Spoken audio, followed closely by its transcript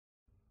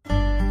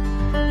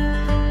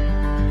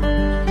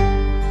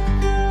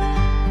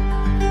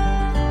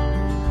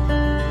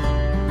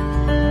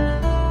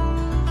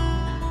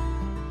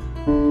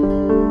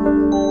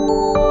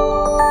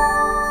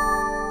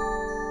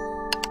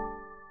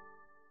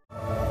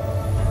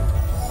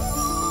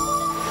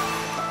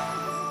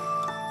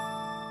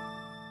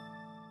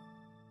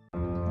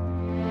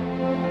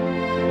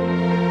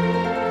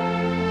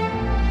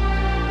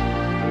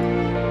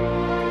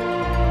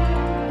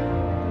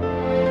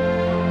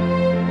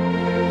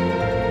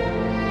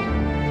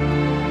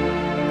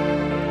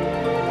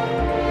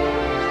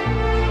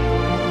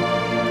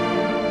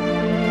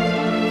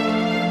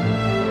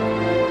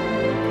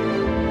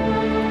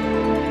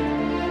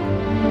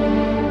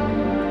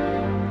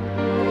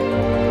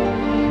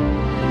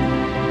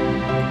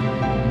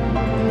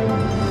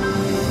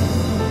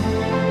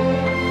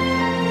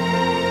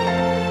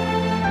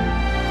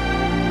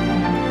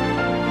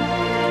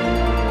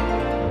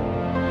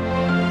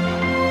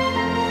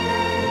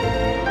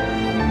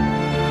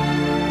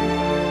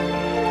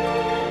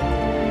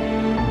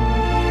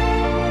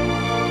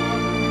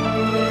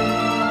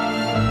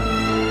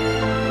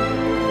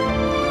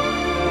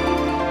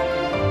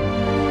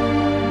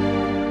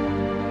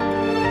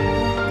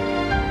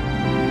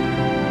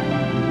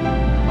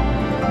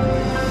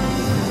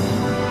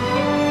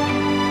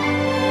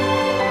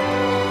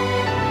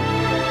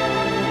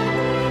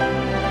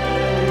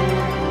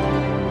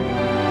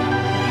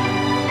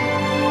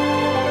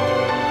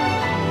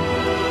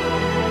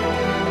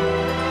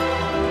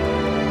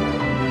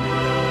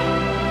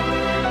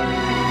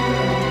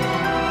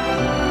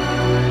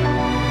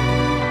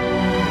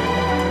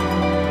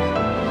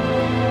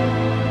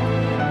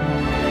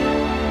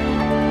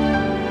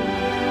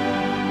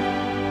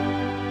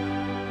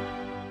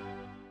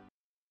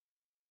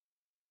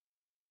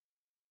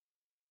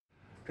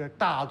这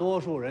大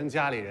多数人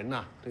家里人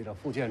呢，对这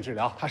复健治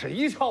疗他是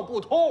一窍不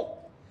通。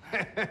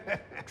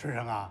春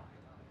生啊，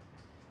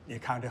你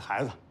看看这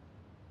孩子，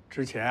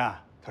之前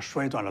啊他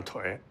摔断了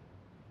腿，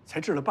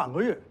才治了半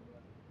个月，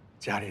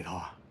家里头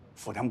啊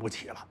负担不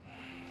起了。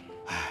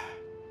哎，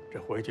这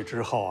回去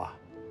之后啊，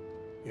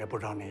也不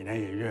知道哪年哪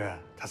月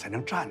他才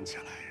能站起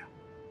来呀，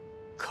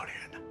可怜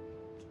呐。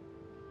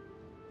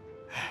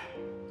哎。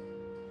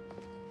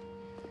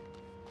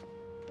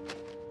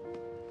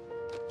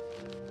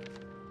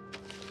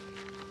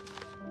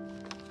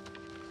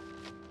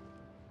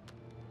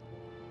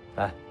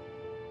 来，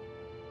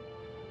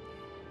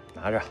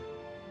拿着。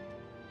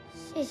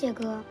谢谢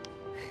哥。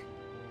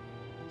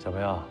小朋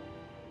友，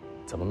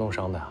怎么弄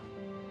伤的？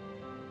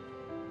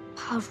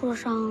爬树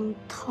上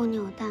掏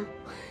鸟蛋，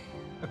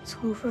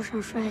从树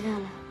上摔下来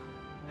了。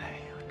哎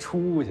呀，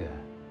出去，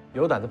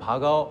有胆子爬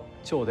高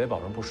就得保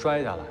证不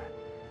摔下来，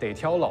得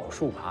挑老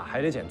树爬，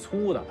还得捡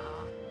粗的爬，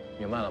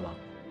明白了吗？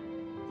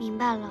明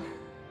白了。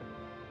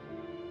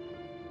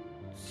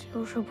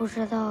就是不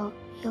知道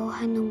以后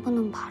还能不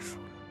能爬树。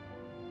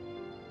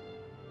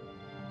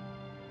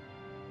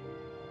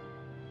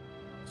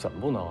 怎么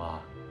不能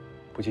啊？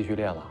不继续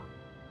练了？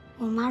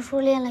我妈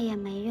说练了也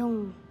没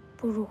用，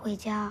不如回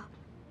家。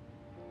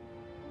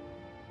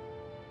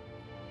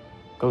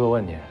哥哥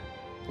问你，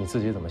你自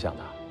己怎么想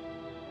的？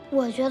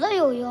我觉得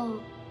有用。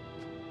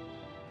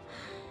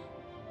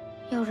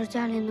要是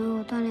家里能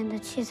有锻炼的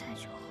器材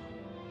就好。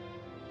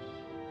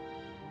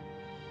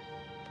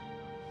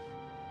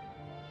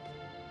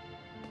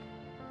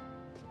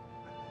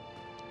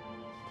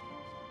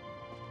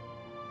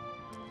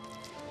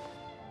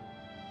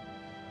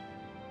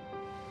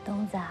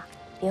东子啊，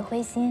别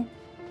灰心，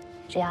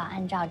只要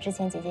按照之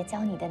前姐姐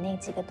教你的那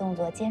几个动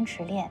作坚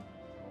持练，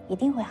一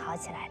定会好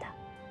起来的。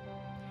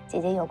姐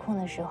姐有空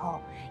的时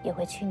候也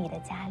会去你的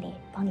家里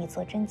帮你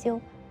做针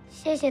灸。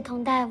谢谢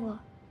童大夫。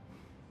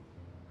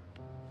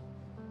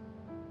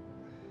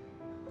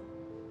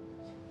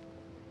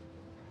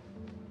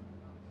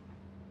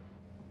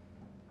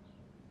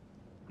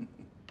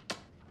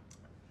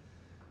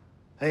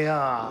哎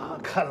呀，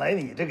看来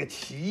你这个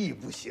棋艺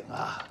不行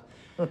啊。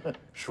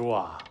叔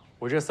啊，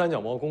我这三脚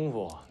猫功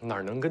夫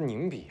哪能跟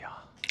您比呀？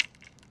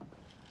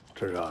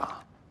志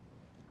啊，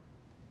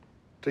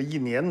这1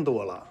年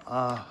多了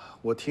啊，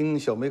我听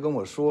小梅跟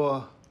我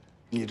说，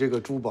你这个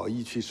珠宝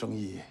艺趣生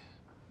意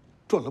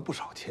赚了不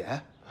少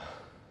钱。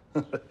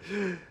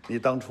你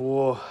当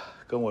初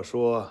跟我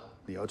说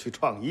你要去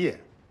创业，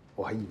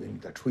我还以为你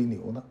在吹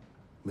牛呢，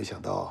没想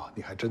到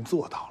你还真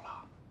做到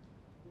了。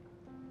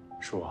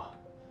叔啊，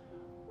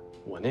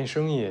我那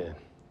生意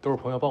都是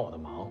朋友帮我的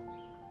忙，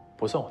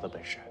不算我的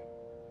本事。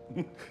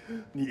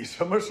你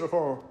什么时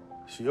候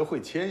学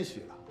会谦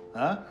虚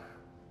了啊？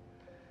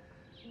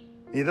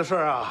你的事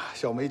儿啊，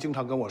小梅经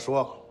常跟我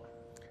说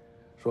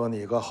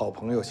你个好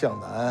朋友向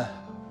南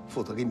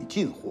负责给你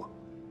进货，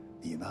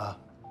你呢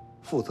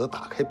负责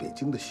打开北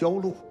京的销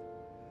路，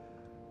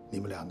你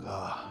们2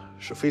个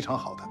是非常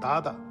好的搭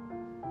档。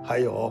还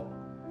有，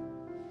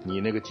你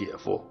那个姐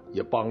夫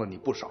也帮了你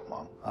不少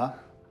忙啊。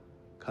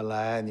看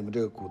来你们这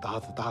个鼓搭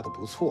子搭得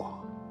不错，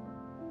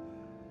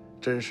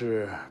真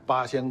是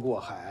八仙过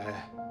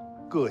海，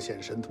各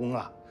显神通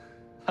啊！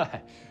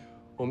嗨，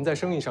我们在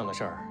生意上的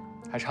事儿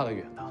还差得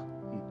远呢。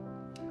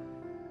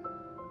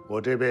我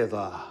这辈子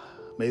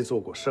没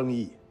做过生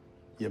意，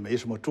也没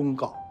什么忠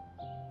告，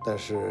但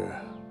是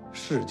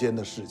世间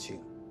的事情，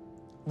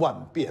万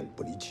变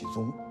不离其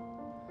宗。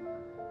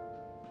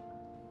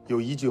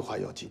有一句话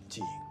要谨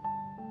记：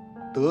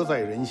德在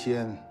人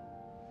先，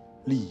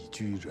利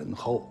居人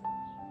后。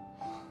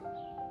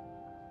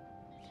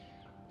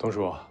东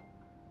叔，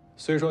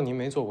虽说您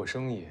没做过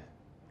生意，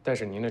但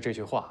是您的这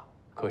句话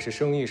可是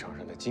生意场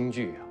上的金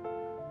句啊，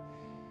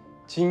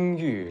金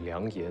玉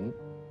良言。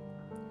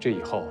这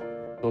以后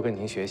多跟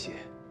您学习。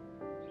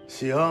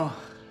行，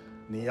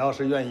你要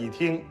是愿意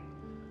听，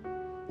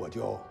我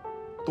就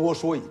多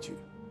说一句。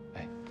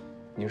哎，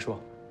您说。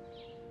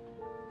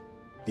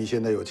你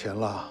现在有钱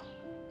了，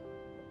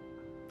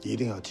一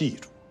定要记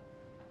住，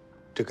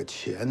这个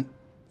钱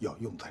要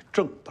用在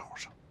正道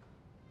上。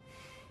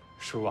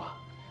叔啊，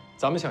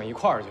咱们想一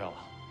块儿去了。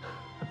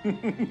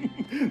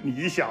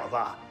你小子，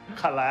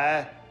看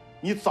来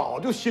你早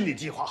就心里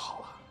计划好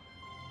了。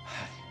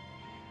唉，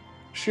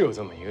是有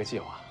这么一个计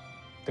划，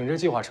等这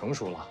计划成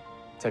熟了，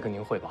再跟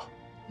您汇报。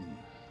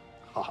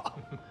好。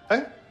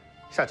哎，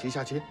下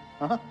棋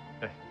啊！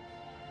哎。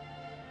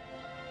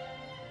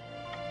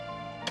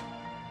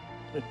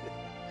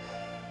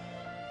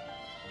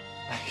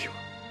哎呦，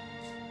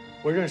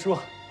我认输。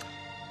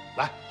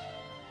来，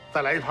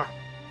再来一盘。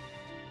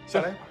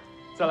再来一盘。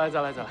再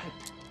来。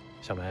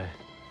小梅，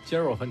今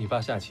儿我和你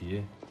爸下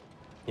棋，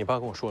你爸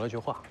跟我说了句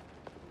话，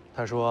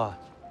他说：“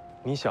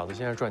你小子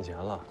现在赚钱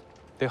了，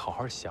得好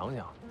好想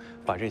想，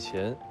把这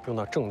钱用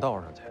到正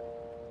道上去。”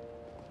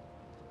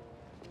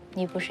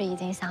你不是已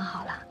经想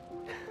好了？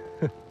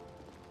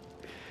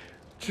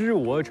知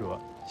我者，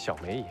小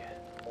梅也。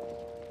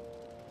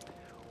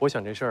我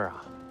想这事儿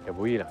啊，也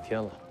不是1、2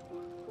天了。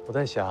我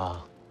在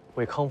想，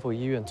为康复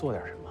医院做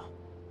点什么，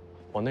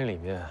往那里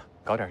面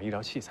搞点医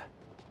疗器材。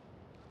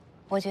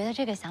我觉得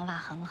这个想法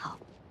很好，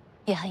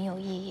也很有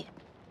意义。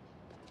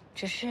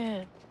只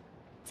是，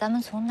咱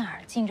们从哪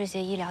儿进这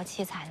些医疗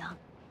器材呢？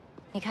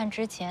你看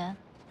之前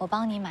我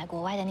帮你买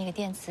国外的那个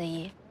电磁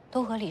仪，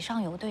都和李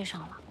上游对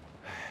上了。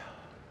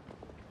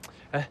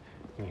哎，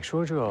你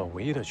说这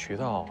唯一的渠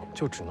道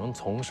就只能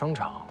从商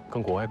场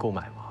跟国外购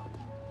买吗？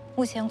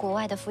目前国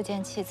外的复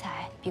健器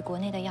材比国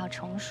内的要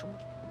成熟，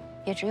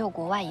也只有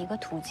国外一个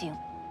途径。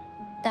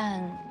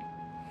但，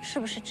是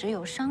不是只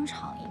有商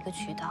场一个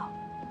渠道，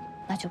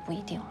那就不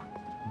一定了。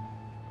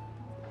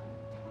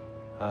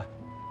哎，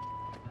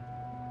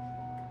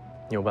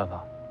你有办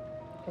法？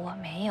我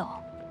没有。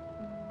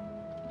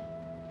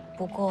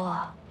不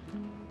过，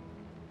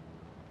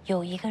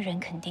有一个人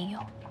肯定有。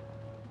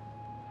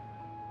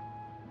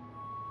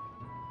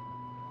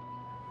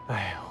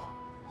哎呦，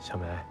小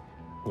梅，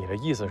你的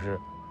意思是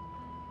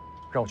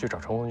让我去找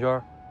陈红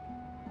娟？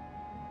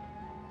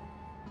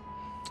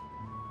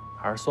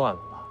还是算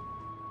了吧。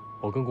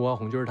我跟国王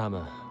红军他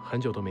们很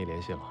久都没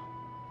联系了。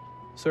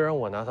虽然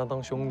我拿他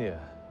当兄弟，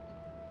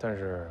但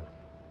是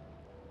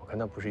我跟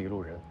他不是一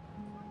路人。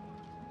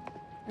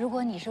如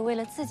果你是为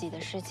了自己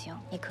的事情，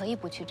你可以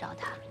不去找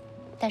他。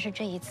但是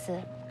这一次，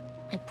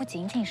你不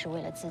仅仅是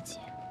为了自己。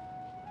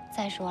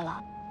再说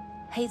了，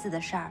黑子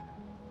的事儿，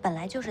本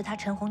来就是他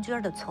陈红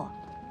军的错，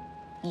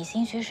你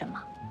心虚什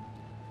么？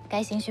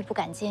该心虚不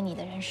敢见你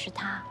的人是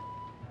他。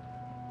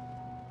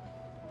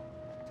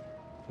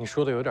你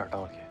说的有点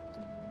道理。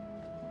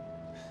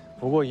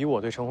不过以我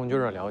对陈红军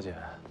的了解，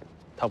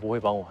他不会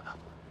帮我的。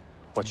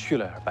我去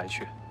了也是白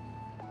去。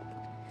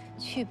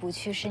去不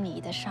去是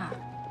你的事儿，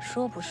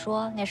说不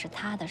说那是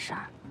他的事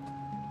儿。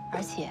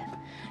而且，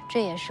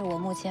这也是我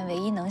目前唯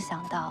一能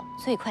想到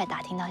最快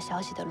打听到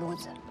消息的路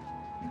子。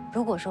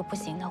如果说不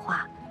行的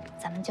话，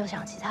咱们就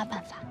想其他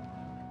办法。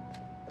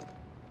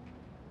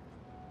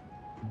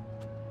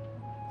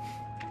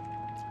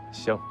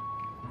行，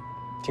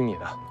听你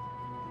的。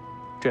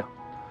这样，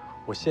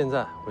我现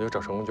在就找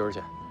陈红军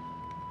去。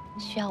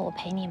需要我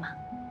陪你吗？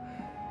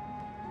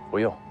不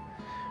用，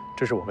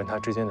这是我跟他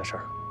之间的事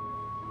儿。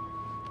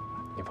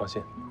你放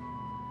心。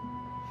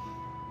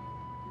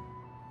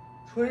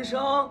春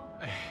生，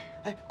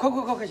哎，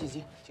快，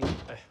请。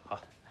哎，好。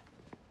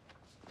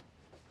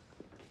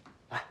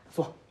来，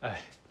坐。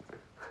哎，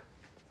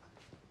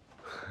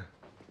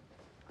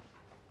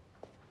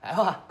来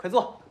吧，快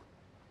坐。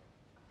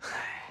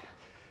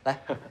来，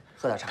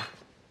喝点茶。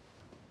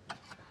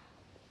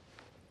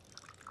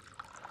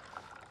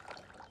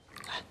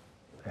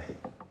来，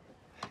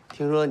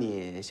听说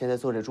你现在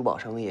做这珠宝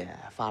生意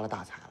发了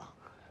大财了，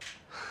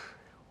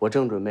我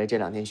正准备这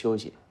2天休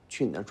息，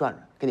去你那儿转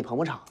转，给你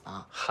捧场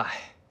呢。嗨，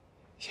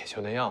也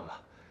就那样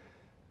吧。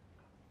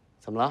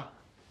怎么了？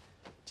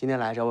今天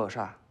来找我有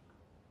事儿？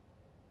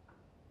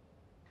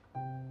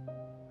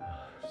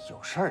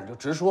有事儿你就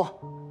直说，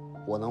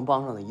我能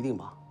帮上的一定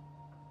帮。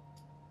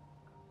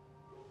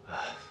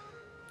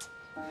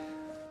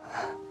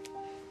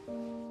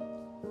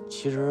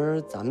其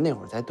实咱们那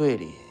会儿在队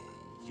里，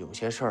有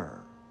些事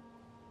儿，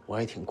我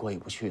也挺过意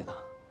不去的。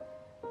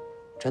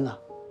真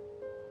的，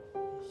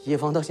叶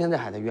芳到现在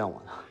还在怨我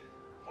呢。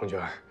红军，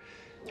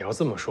你要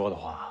这么说的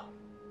话，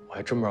我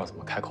还真不知道怎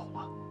么开口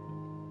了。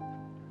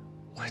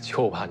我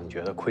就怕你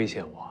觉得亏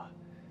欠我。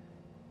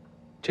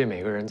这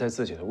每个人在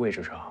自己的位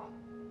置上，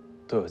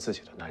都有自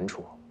己的难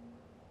处，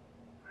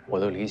我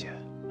都理解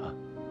啊，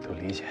都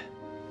理解。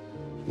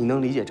你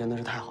能理解真的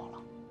是太好了。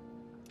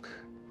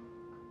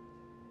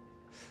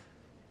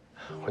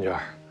红军，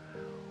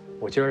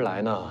我今儿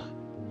来呢，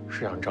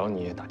是想找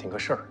你打听个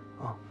事儿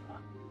啊。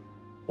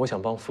我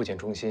想帮复健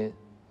中心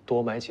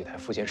多买几台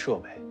复健设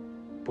备，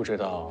不知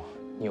道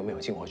你有没有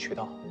进货渠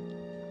道？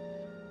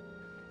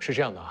是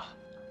这样的啊，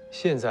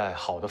现在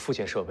好的复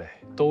健设备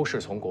都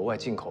是从国外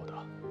进口的，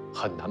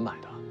很难买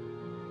的。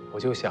我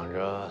就想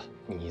着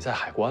你在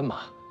海关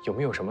嘛，有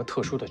没有什么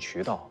特殊的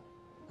渠道，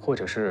或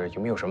者是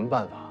有没有什么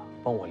办法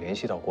帮我联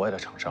系到国外的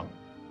厂商？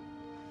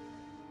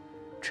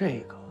这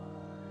个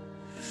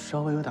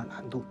稍微有点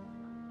难度。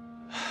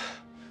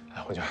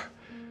哎，红军，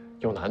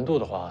有难度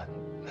的话，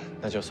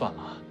那就算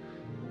了啊。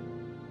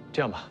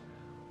这样吧，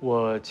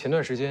我前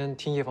段时间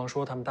听叶芳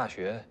说他们大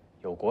学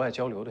有国外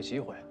交流的机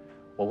会，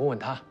我问问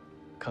他，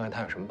看看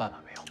他有什么办法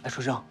没有。哎，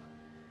书生，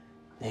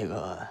那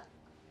个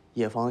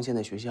叶芳现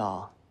在学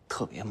校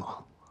特别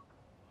忙。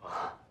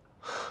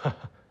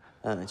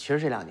其实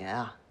这2年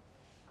啊，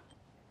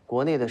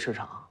国内的市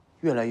场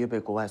越来越被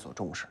国外所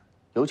重视，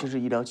尤其是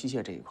医疗机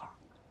械这一块。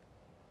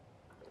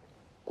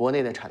国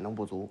内的产能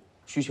不足，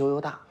需求又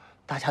大，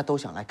大家都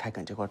想来开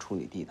垦这块处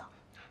女地的。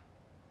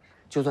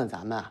就算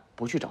咱们啊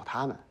不去找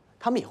他们，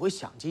他们也会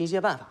想尽一些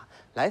办法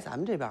来咱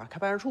们这边开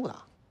办事处的。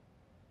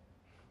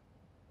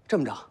这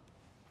么着，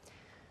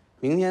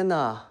明天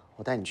呢，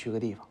我带你去个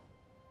地方，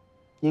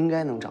应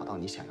该能找到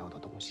你想要的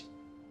东西。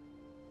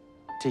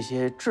这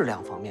些质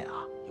量方面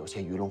啊，有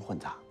些鱼龙混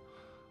杂，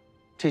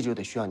这就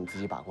得需要你自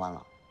己把关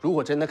了。如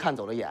果真的看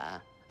走了眼，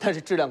但是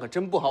质量可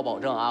真不好保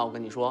证啊！我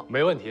跟你说，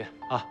没问题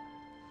啊。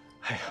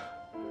哎呀，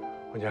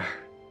红军，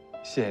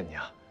谢谢你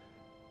啊，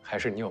还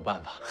是你有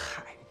办法。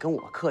嗨，跟我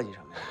客气什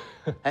么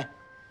呀？哎，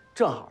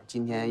正好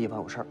今天叶凡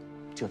有事儿，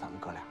就咱们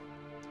哥俩。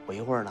我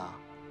一会儿呢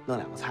弄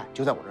2个菜，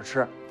就在我这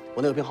吃。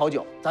我那有瓶好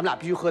酒，咱们俩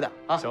必须喝点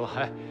啊。行了，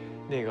哎，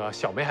那个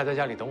小梅还在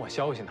家里等我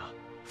消息呢，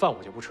饭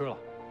我就不吃了。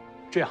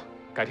这样，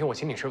改天我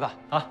请你吃饭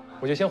啊，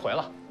我就先回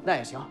了。那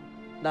也行，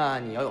那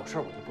你要有事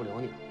儿我就不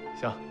留你了。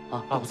行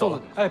啊，我走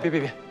了。哎，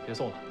别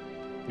送了，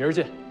明儿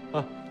见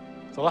啊，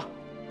走了。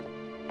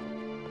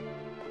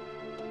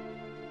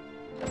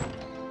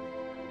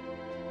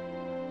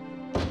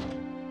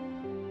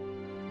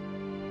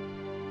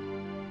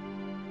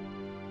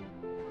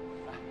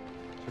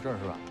就这儿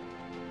是吧？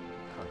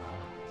看看啊。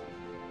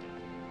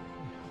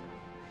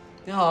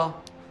您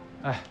好，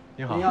哎，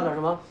你好。您要点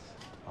什么？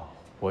哦，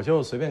我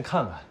就随便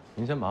看看，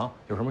您先忙，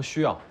有什么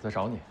需要再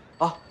找你。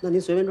啊，那您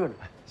随便转转。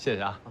哎，谢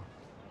谢啊。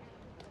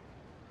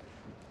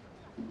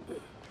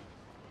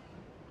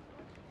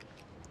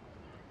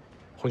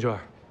红娟，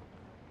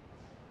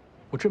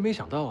我真没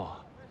想到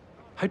啊，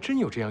还真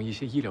有这样一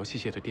些医疗器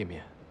械的店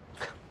面。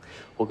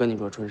我跟你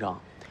说，春生，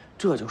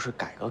这就是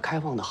改革开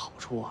放的好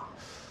处啊。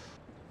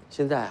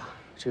现在啊，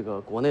这个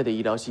国内的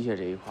医疗器械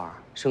这一块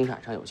生产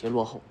上有些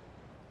落后，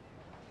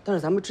但是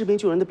咱们治病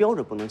救人的标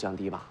准不能降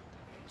低吧？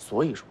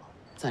所以说，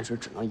暂时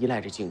只能依赖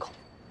这进口。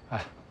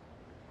哎，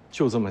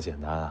就这么简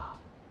单啊？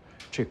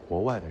这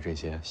国外的这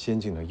些先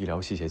进的医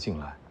疗器械进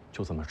来，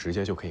就这么直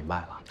接就可以卖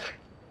了？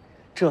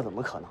这怎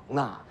么可能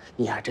呢？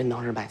你还真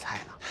当是卖菜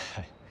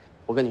呢。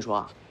我跟你说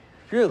啊，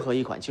任何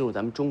一款进入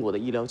咱们中国的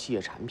医疗器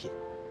械产品，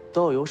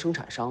都要由生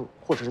产商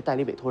或者是代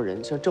理委托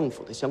人向政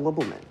府的相关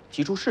部门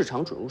提出市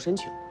场准入申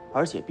请，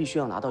而且必须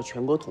要拿到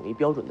全国统一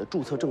标准的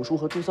注册证书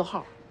和注册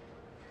号。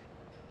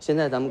现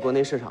在咱们国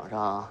内市场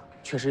上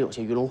确实有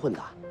些鱼龙混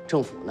杂，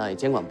政府呢也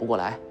监管不过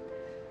来，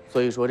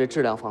所以说这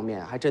质量方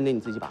面还真得你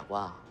自己把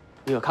关啊，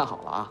你可看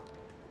好了啊。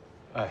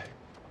哎，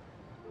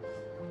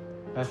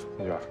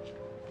红娟，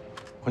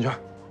红娟，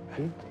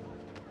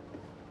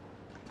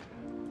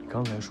你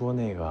刚才说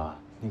那个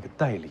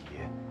代理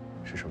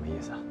是什么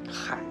意思啊？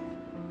嗨，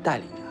代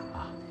理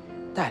啊，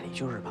代理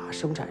就是把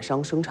生产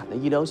商生产的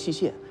医疗器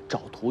械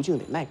找途径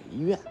得卖给医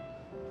院。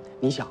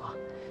你想啊，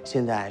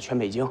现在全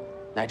北京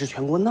乃至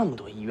全国那么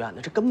多医院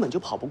呢，这根本就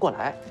跑不过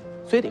来，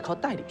所以得靠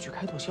代理去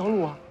开拓销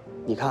路啊。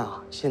你看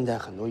啊，现在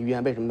很多医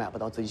院为什么买不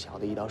到自己想要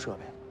的医疗设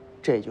备？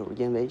这就是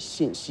因为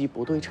信息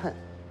不对称。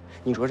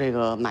你说这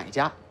个买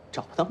家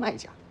找不到卖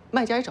家，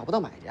卖家也找不到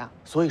买家，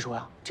所以说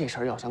呀，这事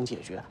儿要想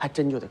解决，还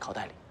真就得靠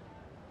代理。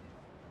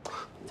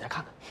你再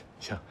看看。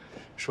行，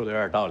说的有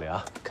点道理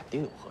啊。肯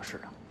定有合适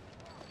的。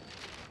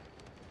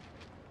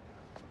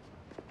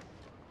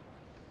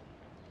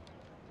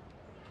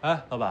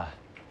哎，老板，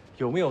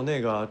有没有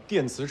那个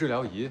电磁治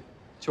疗仪，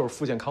就是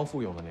复健康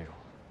复用的那种？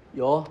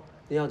有，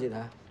您要几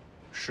台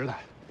10台。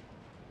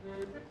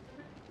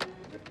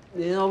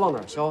您要往哪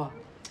儿销啊？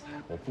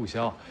我不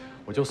销，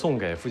我就送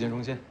给复健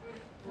中心。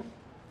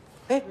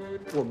哎，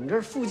我们这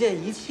儿复健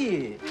仪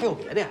器还有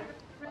别的呀，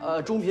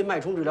中频脉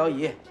冲治疗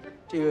仪，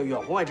这个远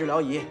红外治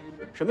疗仪，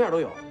什么样都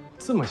有。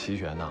这么齐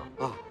全呢？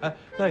啊，哎，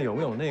那有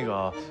没有那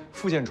个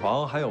复健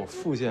床，还有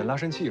复健拉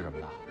伸器什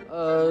么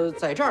的？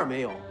在这儿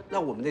没有，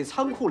那我们那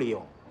仓库里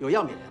有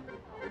样品。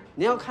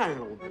您要看上，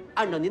我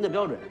按照您的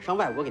标准上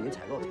外国给您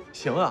采购去。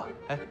行啊，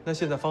哎，那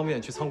现在方便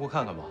去仓库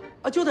看看吗？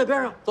啊，就在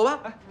边上，走吧。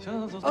哎，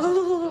行，走。啊，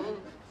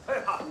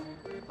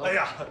走。哎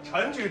呀，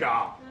陈局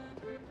长，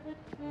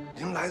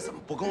您来怎么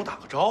不跟我打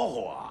个招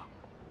呼啊？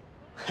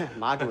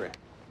马主任，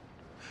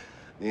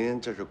您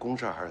这是公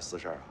事还是私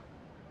事啊？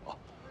哦，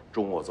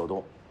中午我做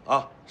东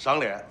啊，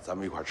赏脸，咱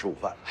们一块吃午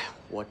饭。哎呀，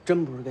我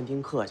真不是跟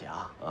您客气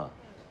啊，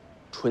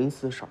纯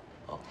私事儿。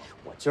哦，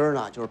我今儿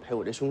呢就是陪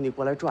我这兄弟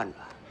过来转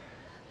转，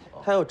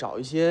他要找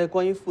一些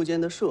关于复健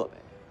的设备，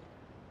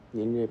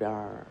您这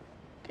边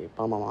给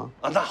帮忙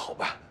啊？那好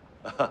办。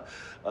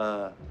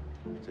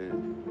这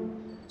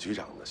局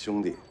长的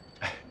兄弟，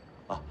哎，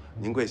啊，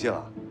您贵姓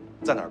啊？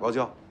在哪儿高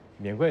就？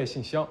免贵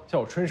姓肖，叫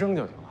我春生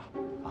就行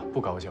了。啊，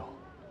不高就，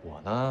我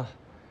呢，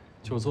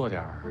就做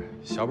点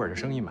小本的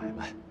生意买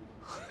卖。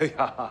哎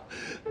呀，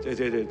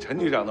这陈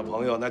局长的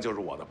朋友，那就是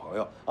我的朋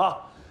友啊。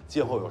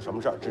今后有什么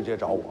事儿直接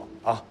找我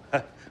啊。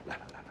来，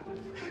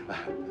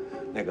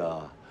那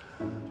个，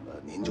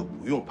您就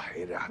不用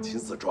陪着呀，亲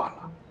自转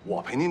了，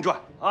我陪您转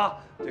啊。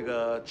这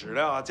个质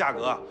量啊，价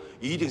格啊，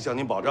一定向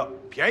您保证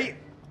便宜。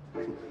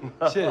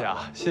谢谢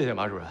啊，谢谢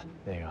马主任。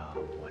那个，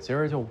我今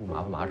儿就不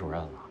麻烦马主任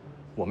了，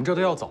我们这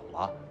都要走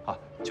了啊，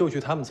就去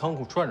他们仓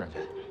库转转去。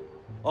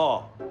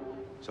哦，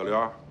小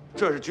刘，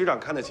这是局长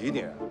看得起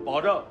你，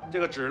保证这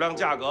个质量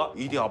价格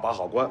一定要把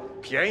好关，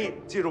便宜，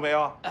记住没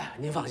有？哎，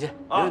您放心，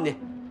没问题。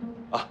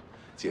啊，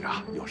记着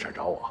啊，有事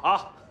找我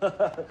啊。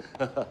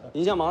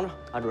您先忙着，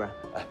马主任。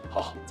哎，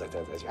好，再见。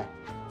哎，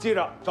记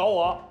着找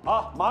我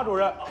啊，马主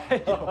任。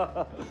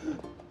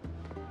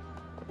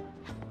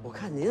我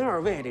看您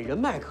2位这人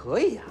脉可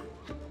以呀，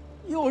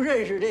又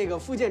认识这个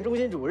复健中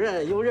心主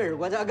任，又认识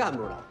国家干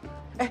部的。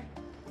哎，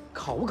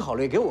考不考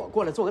虑给我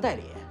过来做个代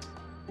理？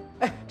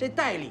哎，这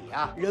代理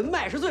啊，人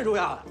脉是最重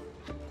要的。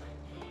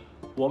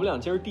我们俩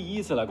今儿第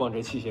一次来逛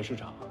这器械市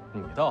场，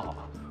你倒好，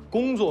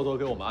工作都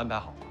给我们安排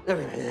好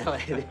了。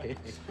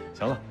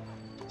行了，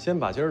先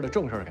把今儿的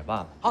正事儿给办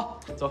了。好，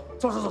走。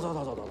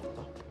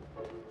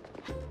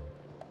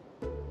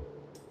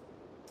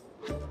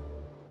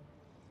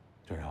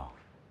队长，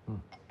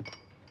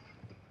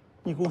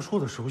你跟我说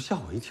的时候吓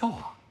我一跳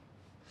啊！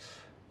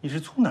你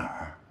是从哪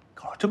儿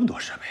搞了这么多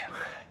设备啊？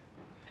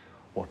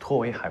我托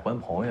我一海关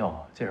朋友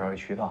介绍一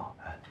渠道。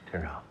哎，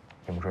队长，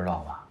您不知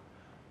道吧？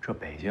这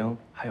北京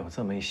还有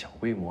这么一小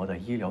规模的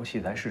医疗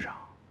器材市场。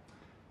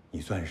你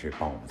算是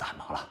帮我们大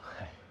忙了。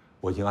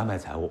我已经安排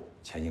财务，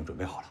钱已经准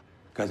备好了，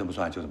该怎么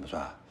算就怎么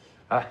算。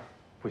哎，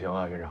不行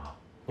啊，院长，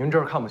您这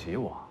是看不起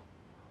我。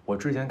我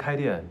之前开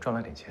店赚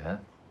了点钱，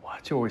我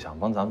就是想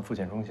帮咱们复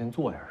健中心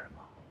做点什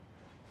么。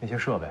那些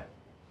设备，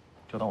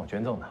就当我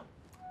捐赠的。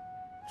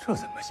这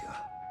怎么行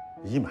啊？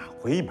一码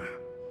归一码，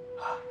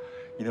啊，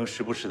你能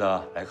时不时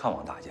的来看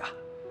望大家，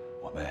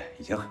我们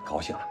已经很高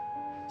兴了。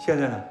现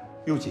在呢，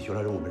又解决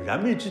了我们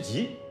燃眉之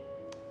急。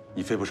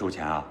你非不收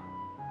钱啊？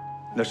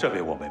那设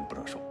备我们不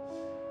能收，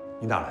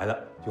你哪来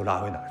的就拉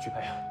回哪儿去。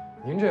哎呀，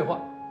您这话，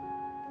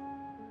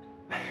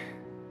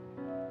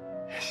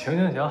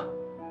行，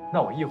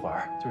那我一会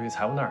儿就去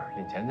财务那儿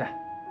领钱去。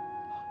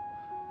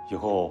以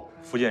后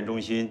复健中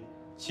心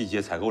细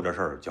节采购这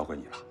事儿交给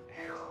你了。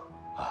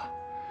啊，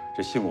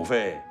这辛苦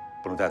费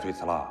不能再推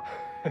辞了。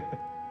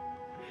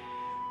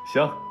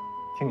行，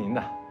听您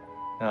的。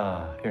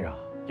那院长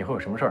以后有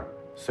什么事儿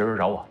随时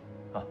找我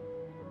啊。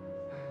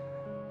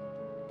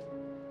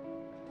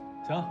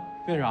行，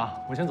院长，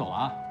我先走了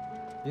啊，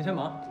您先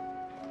忙。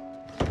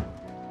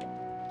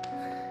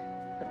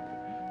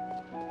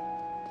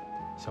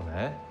小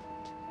梅，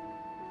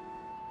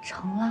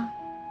成了。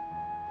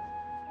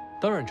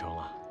当然成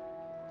了。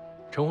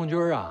陈红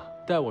军啊，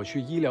带我去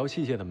医疗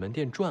器械的门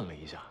店转了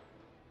一下。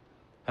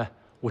哎，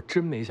我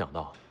真没想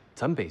到，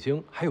咱北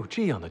京还有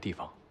这样的地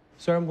方。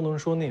虽然不能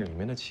说那里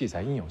面的器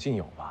材应有尽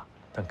有吧，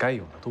但该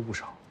有的都不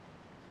少。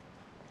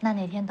那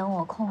哪天等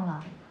我空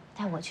了，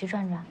带我去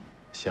转转。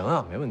行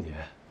啊，没问题。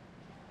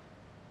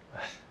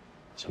哎，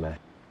小梅，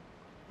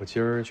我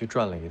今儿去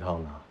转了一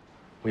趟呢，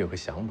我有个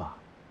想法，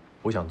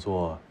我想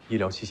做医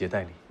疗器械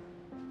代理。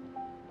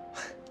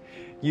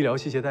医疗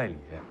器械代理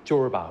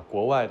就是把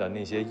国外的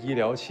那些医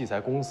疗器材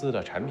公司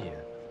的产品，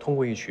通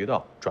过一渠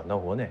道转到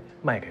国内，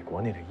卖给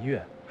国内的医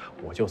院，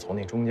我就从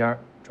那中间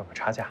赚个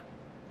差价。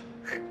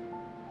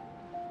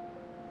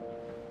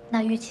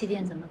那玉器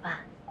店怎么办？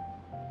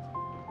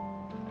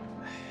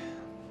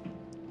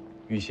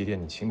玉器店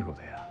你清楚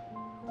的呀，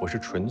我是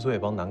纯粹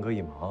帮南哥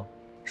一忙。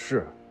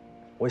是，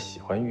我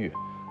喜欢玉，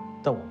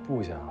但我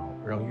不想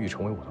让玉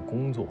成为我的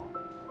工作。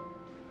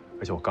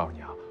而且我告诉你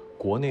啊，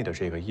国内的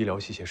这个医疗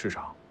器械市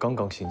场刚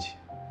刚兴起，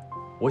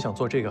我想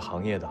做这个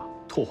行业的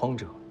拓荒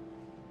者。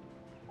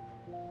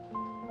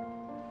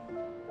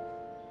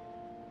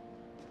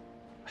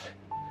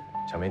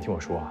小梅，听我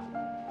说啊，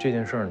这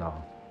件事儿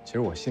呢，其实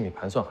我心里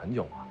盘算很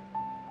久了，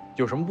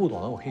有什么不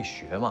懂的我可以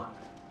学嘛。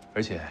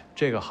而且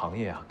这个行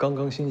业啊刚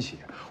刚兴起，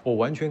我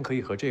完全可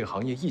以和这个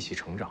行业一起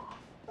成长啊。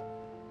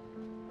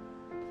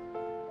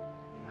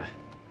哎，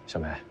小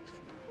梅，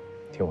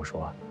听我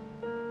说啊，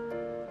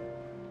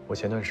我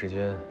前段时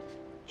间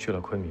去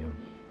了昆明，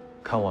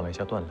看望了一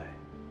下段磊。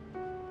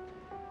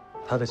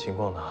他的情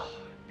况呢，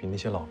比那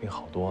些老兵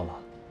好多了，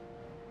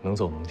能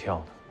走能跳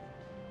的，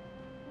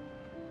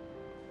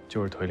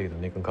就是腿里的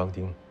那根钢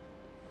钉，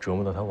折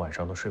磨得他晚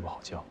上都睡不好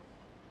觉。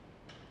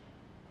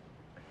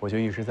我就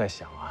一直在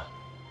想啊，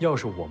要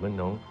是我们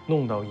能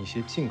弄到一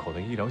些进口的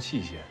医疗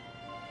器械，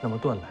那么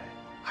段磊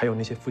还有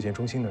那些复健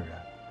中心的人，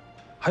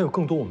还有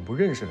更多我们不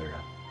认识的人，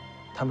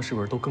他们是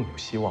不是都更有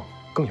希望，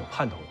更有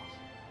盼头啊？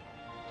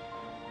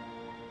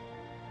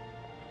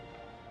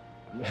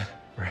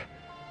不是，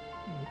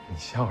你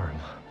笑什么？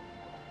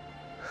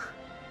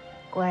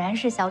果然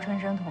是肖春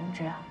生同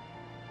志啊，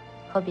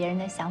和别人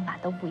的想法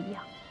都不一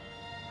样。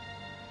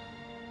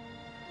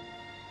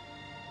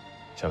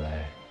小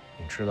梅，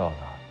你知道的，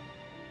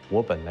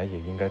我本来也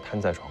应该瘫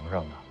在床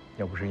上的，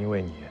要不是因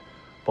为你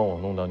帮我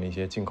弄到那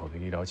些进口的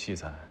医疗器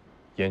材，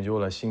研究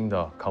了新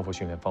的康复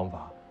训练方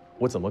法，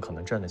我怎么可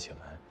能站得起来？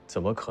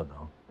怎么可能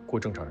过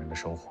正常人的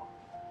生活？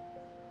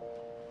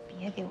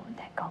别给我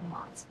戴高帽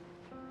子。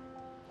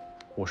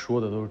我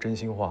说的都是真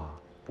心话，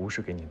不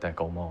是给你戴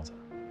高帽子。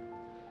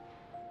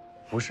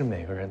不是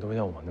每个人都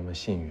像我那么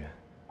幸运，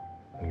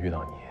能遇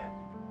到你。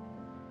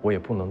我也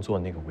不能做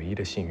那个唯一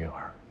的幸运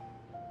儿。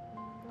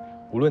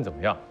无论怎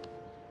么样，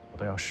我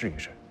都要试一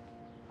试。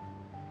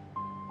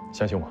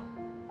相信我。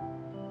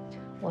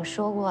我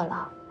说过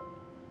了，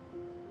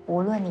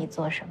无论你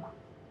做什么，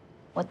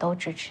我都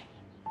支持你。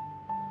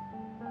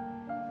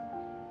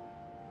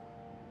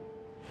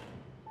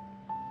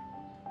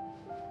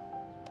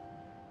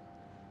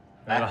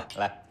来了，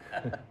来。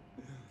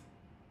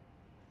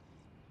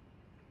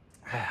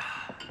哎呀，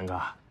南哥，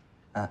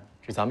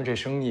这咱们这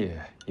生意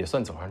也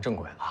算走上正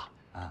轨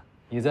了啊！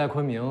你在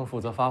昆明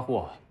负责发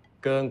货，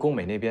跟工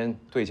美那边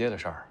对接的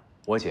事儿，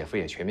我姐夫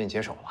也全面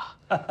接手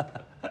了。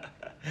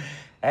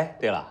哎，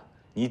对了，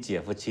你姐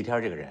夫齐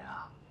天这个人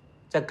啊，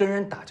在跟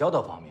人打交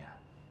道方面，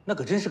那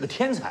可真是个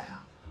天才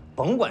啊！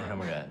甭管什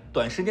么人，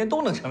短时间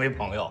都能成为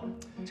朋友，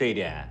这一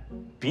点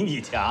比你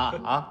强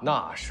啊！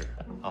那是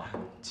啊，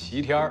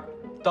齐天儿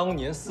当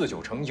年4、9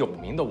城有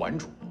名的玩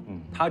主，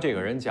他这个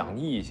人讲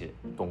义气、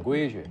懂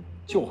规矩，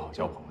就好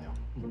交朋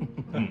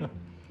友。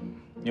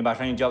你把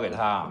生意交给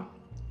他，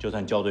就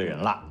算交对人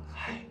了。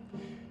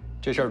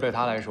这事儿对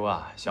他来说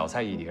啊，小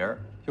菜一碟儿，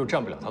又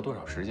占不了他多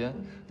少时间，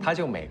他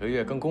就每个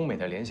月跟工美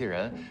的联系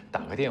人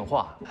打个电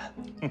话。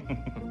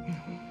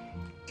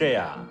这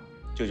样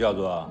就叫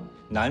做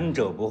难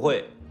者不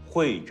会，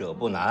会者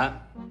不难。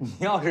你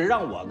要是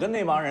让我跟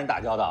那帮人打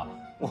交道，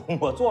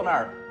我坐那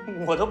儿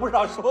我都不知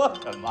道说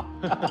什么。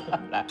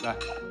来，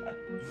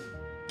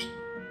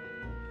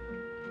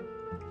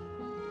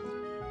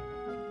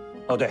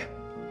哦对，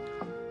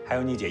还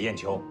有你姐燕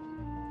秋，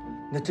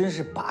那真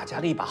是把家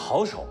的一把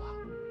好手啊！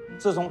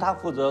自从她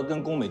负责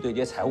跟工美对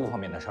接财务方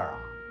面的事儿啊，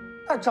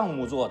那账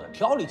目做的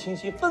条理清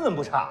晰，分文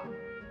不差。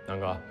南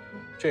哥，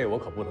这我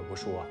可不得不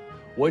说啊，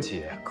我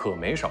姐可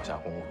没少下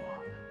功夫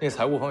啊，那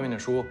财务方面的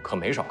书可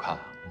没少看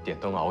啊，点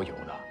灯熬油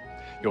的。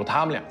有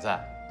他们俩在，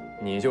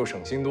你就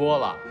省心多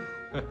了。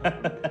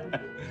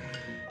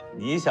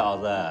你小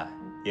子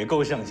也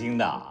够省心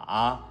的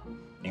啊！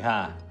你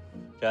看，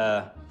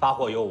这发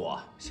货有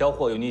我，销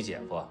货有你姐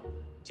夫，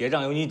结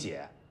账有你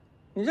姐，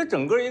你这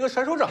整个一个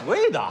甩手掌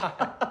柜的。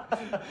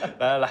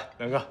来，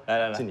南哥，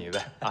来，敬你一杯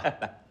啊！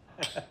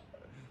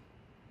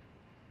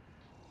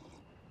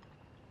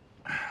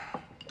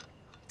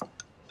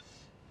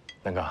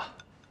南哥，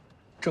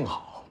正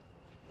好，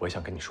我也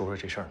想跟你说说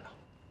这事儿呢。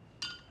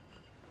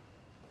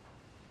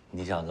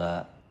你小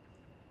子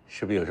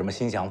是不是有什么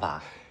新想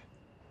法？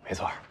没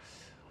错，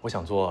我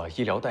想做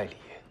医疗代理，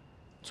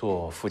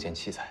做复健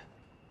器材。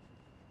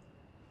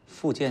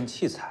复健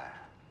器材？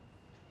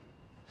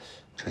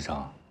陈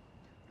生，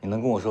你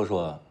能跟我说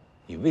说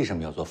你为什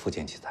么要做复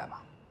健器材吗？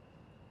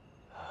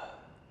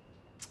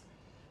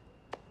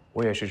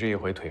我也是这一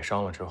回腿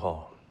伤了之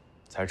后，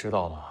才知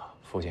道了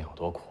复健有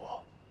多苦，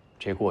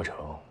这过程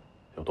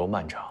有多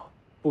漫长。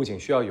不仅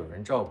需要有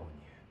人照顾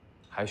你，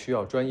还需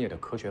要专业的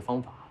科学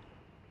方法。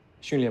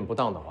训练不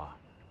当的话，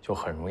就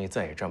很容易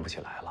再也站不起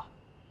来了。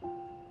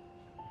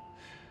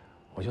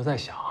我就在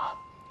想啊，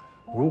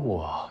如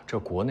果这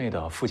国内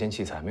的复健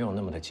器材没有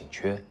那么的紧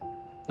缺，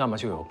那么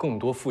就有更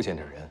多复健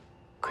的人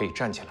可以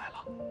站起来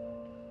了。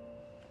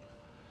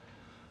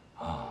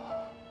啊，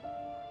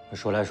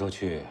说来说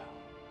去，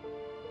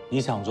你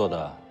想做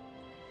的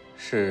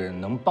是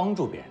能帮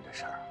助别人的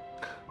事儿，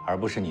而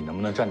不是你能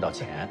不能赚到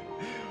钱。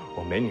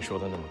我没你说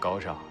的那么高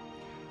尚，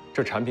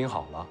这产品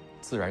好了，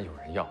自然有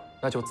人要，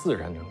那就自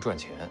然能赚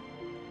钱。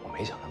我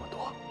没想那么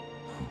多。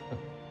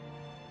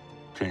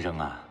陈生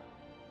啊，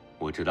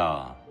我知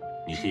道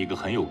你是一个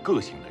很有个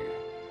性的人。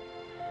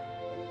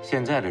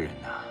现在的人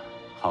呢，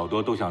好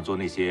多都想做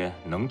那些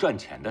能赚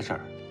钱的事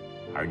儿，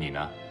而你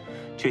呢，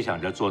却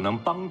想着做能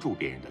帮助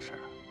别人的事儿。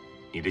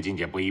你的境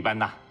界不一般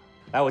呐！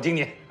来，我敬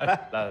你。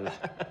来。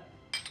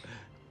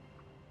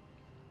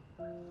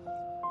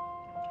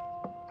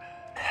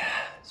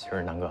其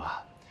实南哥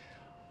啊，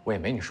我也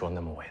没你说的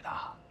那么伟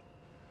大。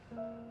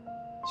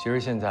其实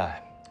现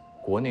在，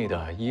国内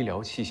的医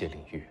疗器械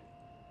领域，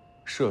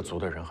涉足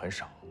的人很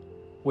少，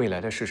未来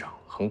的市场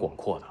很广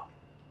阔的。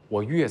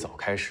我越早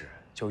开始，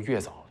就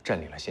越早占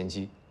领了先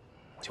机，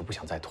我就不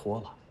想再拖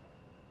了。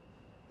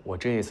我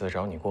这一次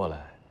找你过来，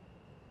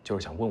就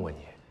是想问问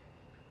你，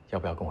要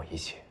不要跟我一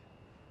起？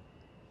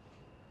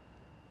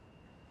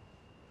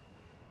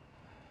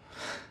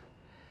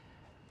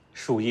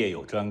术业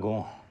有专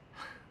攻，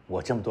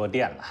我这么多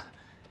店了，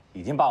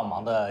已经把我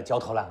忙得焦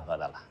头烂额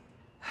的了。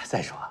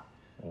再说，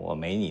我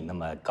没你那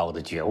么高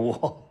的觉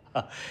悟，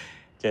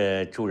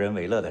这助人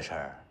为乐的事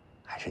儿，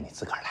还是你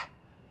自个儿来。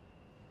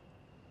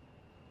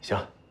行，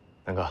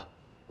南哥，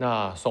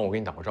那算我给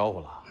你打过招呼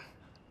了。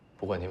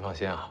不过您放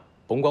心啊，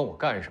甭管我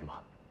干什么，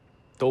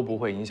都不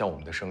会影响我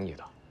们的生意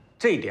的。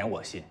这一点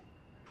我信。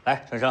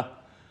来，陈生，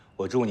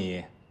我祝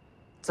你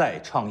再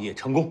创业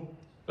成功。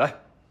来。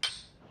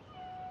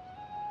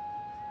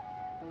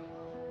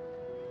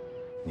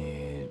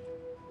你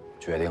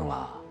决定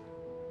了？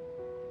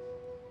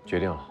决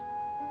定了。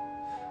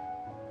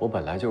我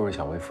本来就是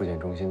想为复健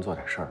中心做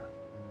点事儿，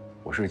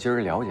我是今儿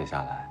了解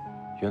下来，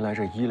原来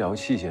这医疗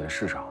器械的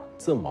市场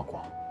这么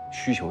广，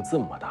需求这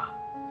么大。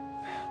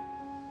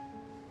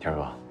天儿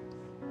哥，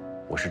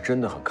我是真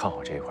的很看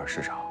好这一块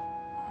市场。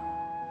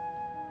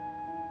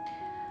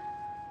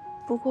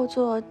不过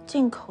做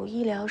进口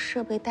医疗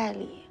设备代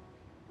理，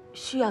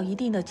需要一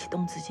定的启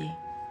动资金。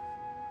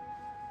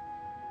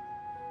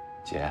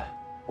姐，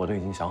我都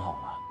已经想好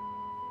了，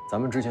咱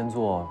们之前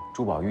做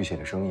珠宝玉器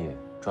的生意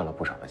赚了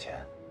不少的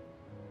钱，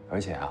而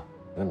且啊，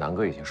我跟南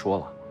哥已经说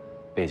了，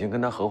北京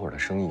跟他合伙的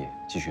生意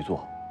继续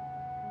做。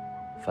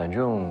反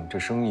正这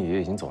生意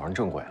也已经走上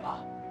正轨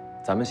了，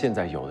咱们现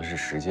在有的是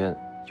时间，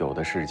有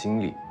的是精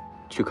力，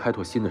去开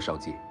拓新的商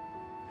机。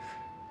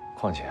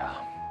况且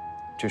啊，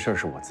这事儿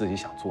是我自己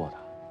想做的。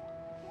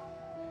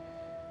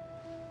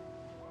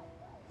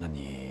那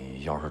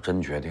你要是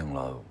真决定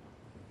了，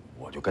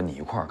我就跟你一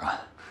块儿干。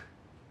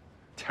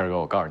天儿哥，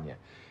我告诉你，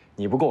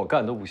你不跟我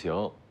干都不行。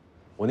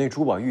我那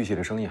珠宝玉器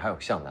的生意还有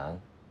向南，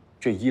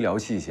这医疗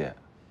器械，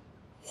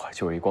我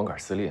就是一光杆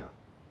司令，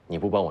你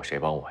不帮我谁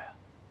帮我呀？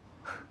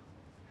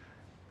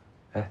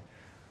哎，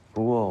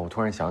不过我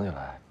突然想起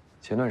来，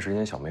前段时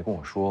间小梅跟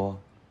我说，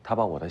她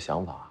把我的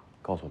想法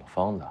告诉了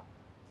方子，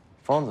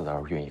方子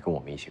倒是愿意跟我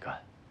们一起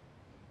干。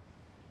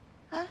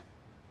哎，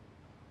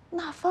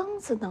那方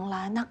子能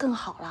来，那更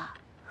好了。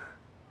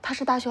他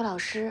是大学老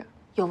师，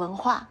有文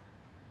化。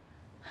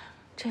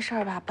这事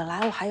儿吧，本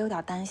来我还有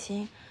点担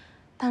心，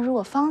但如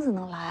果方子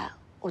能来，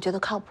我觉得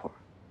靠谱。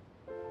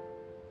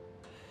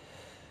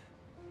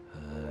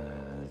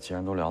既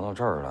然都聊到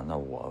这儿了，那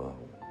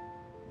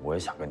我也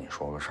想跟你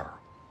说个事儿。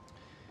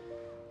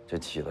这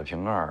起子、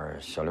瓶盖、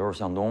小刘、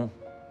向东，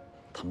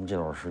他们这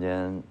段时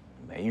间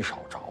没少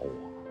找我。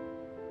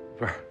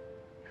不是，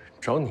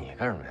找你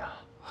干什么呀？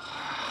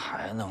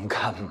还能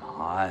干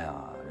嘛呀？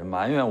人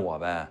埋怨我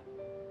呗。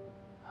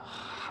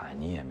嗨，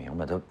你也明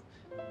白，他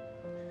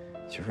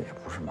其实也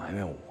不是埋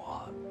怨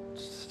我，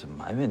这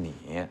埋怨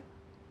你。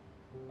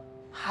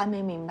还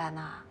没明白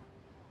呢。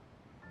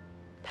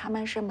他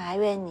们是埋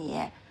怨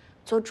你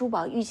做珠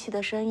宝玉器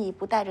的生意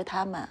不带着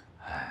他们。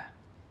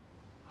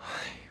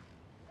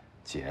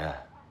姐，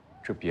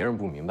这别人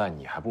不明白，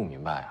你还不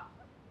明白啊？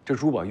这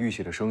珠宝玉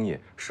器的生意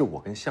是我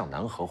跟向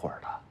南合伙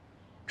的，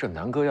这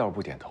南哥要是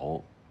不点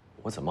头，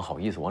我怎么好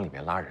意思往里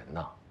面拉人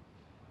呢？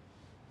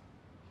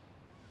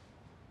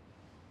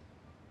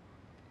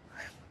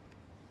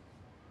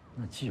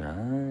那既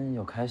然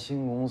要开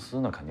新公司，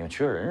那肯定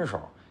缺人手，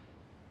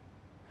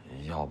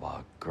要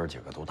把哥几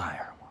个都带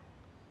上嘛。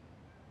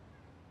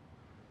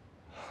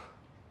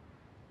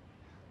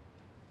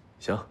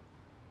行，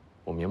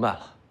我明白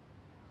了。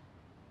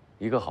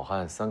一个好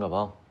汉三个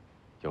帮，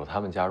有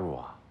他们加入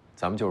啊，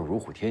咱们就是如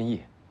虎添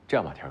翼。这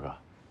样吧，天哥，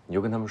你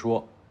就跟他们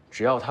说，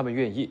只要他们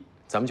愿意，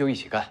咱们就一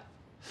起干。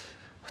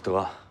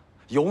得，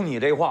有你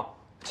这话，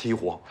起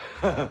火。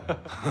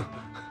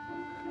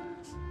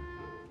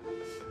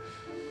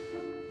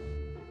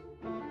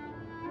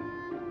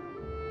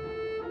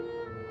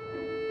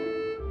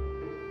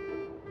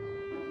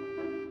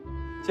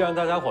既然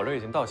大家伙都已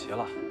经到齐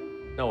了，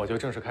那我就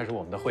正式开始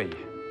我们的会议。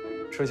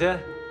首先，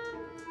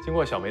经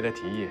过小梅的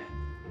提议，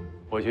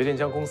我决定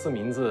将公司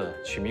名字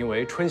取名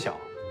为“春晓”，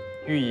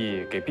寓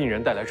意给病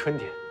人带来春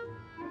天。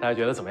大家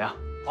觉得怎么样？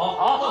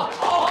好，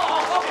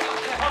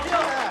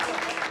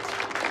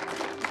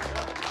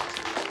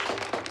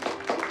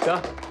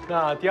行，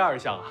那第二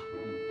项啊，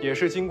也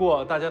是经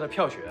过大家的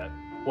票选，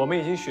我们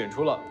已经选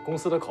出了公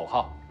司的口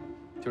号，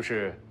就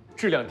是“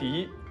质量第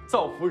一，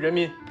造福人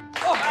民”。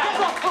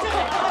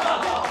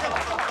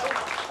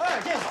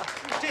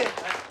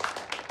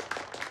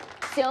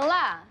行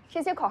了，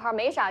这些口号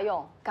没啥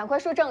用，赶快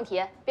说正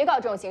题，别搞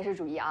这种形式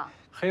主义啊！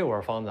嘿，我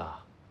说方子，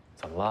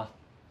怎么了？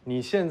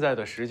你现在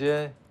的时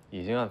间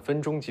已经按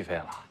分钟计费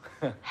了。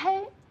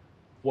嘿，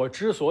我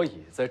之所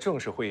以在正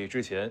式会议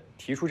之前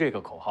提出这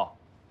个口号，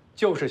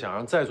就是想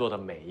让在座的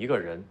每一个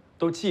人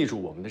都记住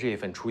我们的这一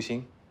份初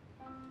心。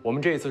我们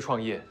这一次创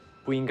业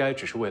不应该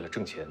只是为了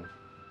挣钱，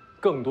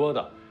更多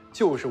的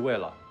就是为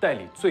了代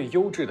理最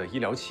优质的医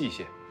疗器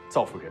械，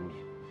造福人民。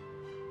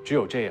只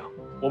有这样，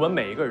我们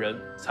每一个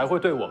人才会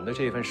对我们的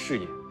这一份事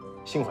业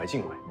心怀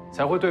敬畏，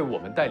才会对我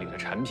们代理的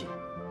产品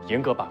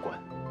严格把关。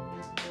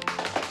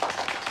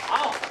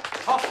好，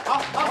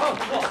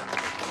不错。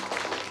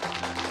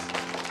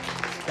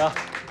行，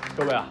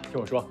各位啊，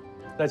听我说，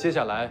那接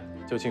下来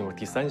就进入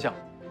第三项，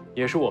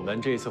也是我们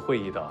这一次会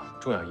议的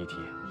重要议题。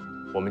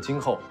我们今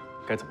后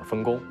该怎么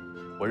分工？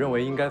我认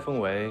为应该分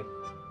为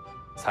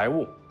财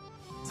务、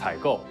采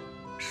购、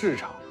市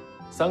场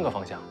3个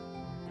方向。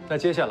那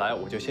接下来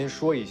我就先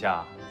说一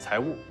下财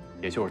务，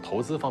也就是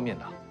投资方面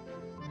的。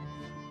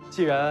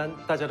既然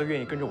大家都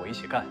愿意跟着我一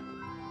起干，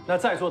那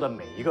在座的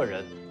每一个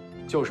人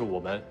就是我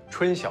们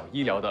春晓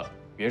医疗的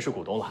原始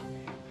股东了。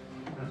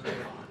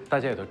大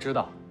家也都知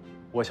道，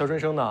我肖春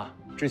生呢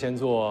之前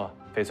做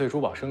翡翠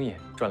珠宝生意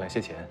赚了些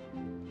钱，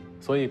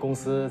所以公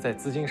司在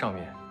资金上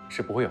面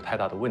是不会有太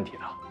大的问题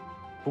的。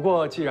不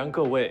过既然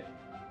各位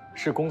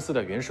是公司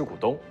的原始股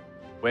东，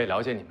我也了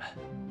解你们，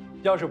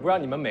要是不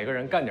让你们每个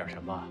人干点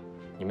什么，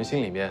你们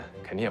心里面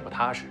肯定也不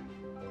踏实。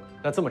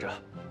那这么着，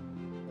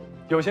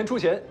有钱出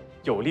钱，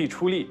有力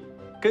出力，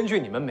根据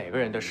你们每个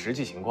人的实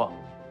际情况，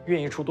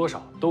愿意出多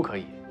少都可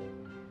以。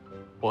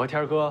我和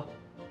天儿哥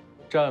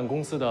占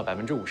公司的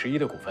51%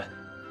的股份，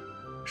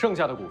剩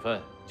下的股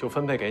份就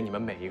分配给你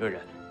们每一个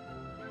人。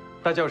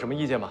大家有什么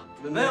意见吗？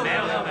没有，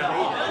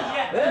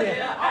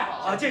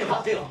啊，这个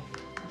好，这个好。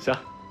行，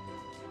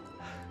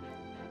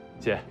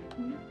姐，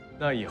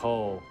那以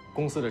后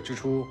公司的支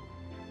出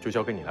就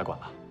交给你来管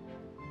了。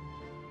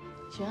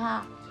行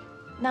啊，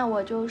那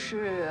我就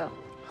是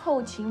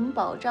后勤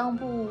保障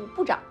部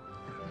部长。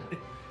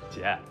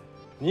姐，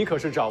你可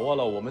是掌握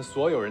了我们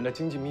所有人的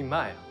经济命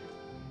脉啊！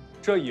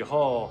这以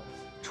后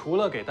除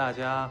了给大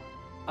家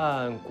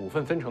按股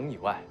份分成以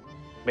外，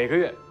每个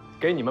月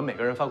给你们每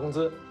个人发工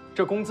资。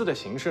这工资的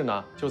形式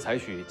呢，就采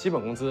取基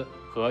本工资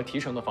和提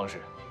成的方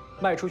式。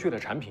卖出去的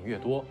产品越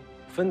多，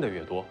分的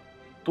越多，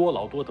多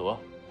劳多得。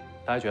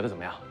大家觉得怎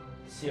么样？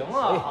行啊，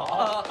好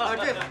啊，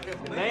这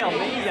没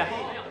意见，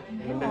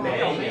没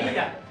意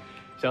见。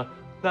行，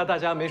那大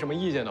家没什么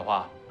意见的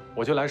话，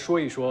我就来说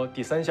一说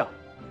第3项，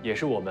也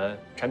是我们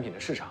产品的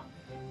市场。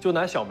就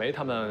拿小梅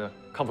他们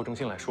康复中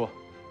心来说，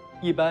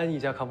一般一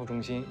家康复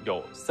中心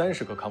有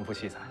30个康复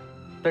器材，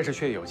但是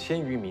却有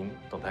1000余名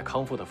等待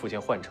康复的复健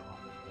患者。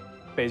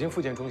北京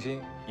复健中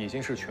心已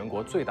经是全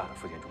国最大的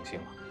复健中心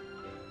了，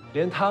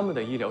连他们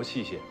的医疗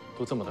器械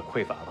都这么的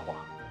匮乏的话，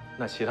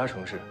那其他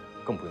城市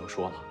更不用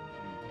说了。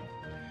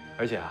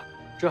而且啊，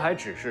这还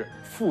只是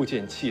复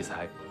健器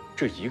材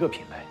这一个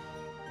品类，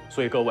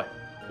所以各位，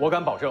我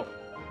敢保证，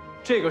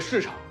这个市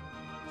场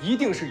一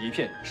定是一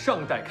片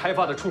尚待开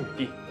发的处女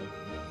地。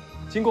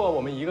经过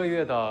我们1个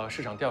月的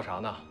市场调查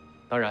呢，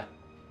当然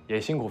也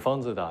辛苦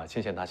方子的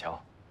牵线搭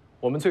桥，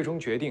我们最终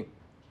决定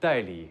代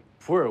理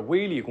普尔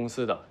威利公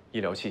司的医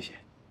疗器械。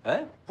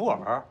哎，普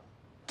洱，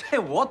这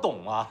我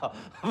懂啊，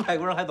外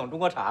国人还懂中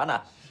国茶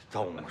呢。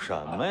懂什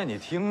么呀？你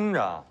听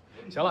着。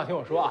行了，听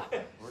我说啊，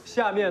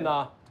下面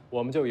呢，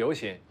我们就有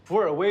请普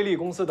尔威利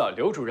公司的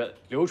刘主任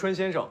刘春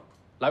先生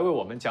来为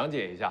我们讲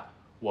解一下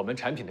我们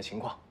产品的情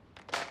况。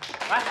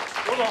来，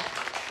刘总。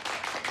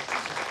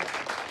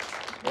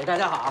大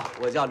家好，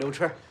我叫刘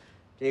春，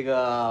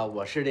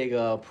我是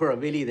普尔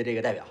威利的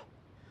代表。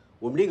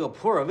我们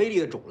普尔威利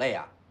的种类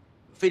啊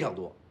非常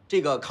多，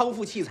康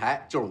复器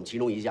材就是我们其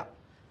中一项。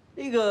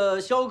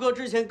肖哥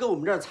之前跟我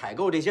们这儿采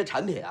购这些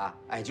产品啊，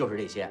哎，就是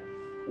这些。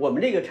我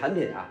们产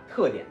品啊，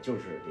特点就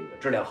是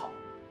质量好，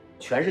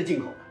全是进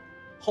口的。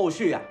后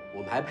续啊，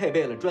我们还配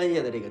备了专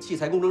业的器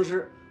材工程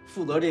师，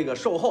负责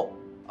售后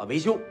啊维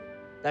修。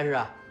但是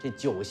啊，这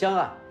酒香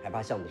啊还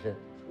怕巷子深。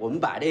我们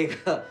把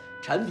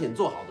产品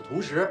做好的同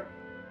时，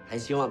还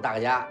希望大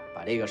家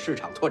把市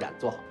场拓展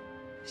做好。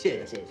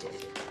谢谢。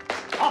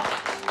好，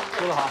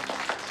说得好。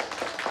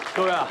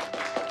各位啊，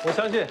我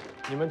相信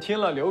你们听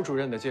了刘主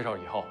任的介绍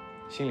以后，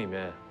心里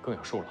面更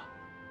有数了。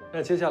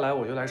那接下来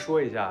我就来说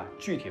一下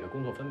具体的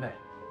工作分配。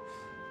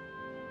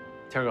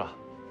天哥，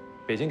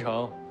北京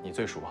城你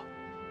最熟，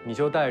你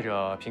就带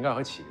着瓶盖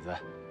和起子，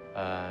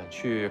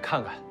去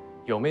看看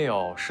有没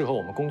有适合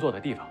我们工作的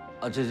地方。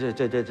啊，这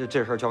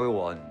事儿交给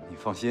我，你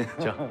放心。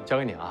行，交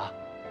给你了啊。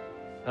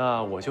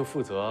那我就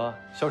负责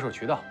销售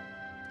渠道。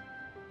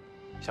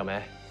小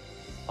梅、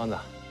方子，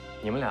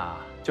你们俩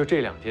就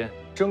这2天，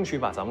争取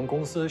把咱们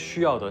公司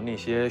需要的那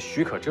些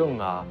许可证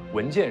啊、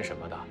文件什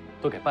么的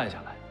都给办下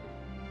来。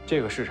这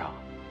个市场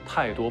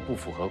太多不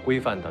符合规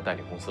范的代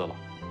理公司了，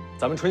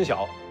咱们春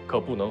晓可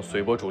不能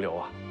随波逐流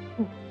啊。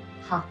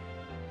好。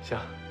行。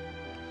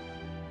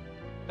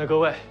那各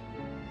位，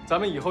咱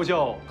们以后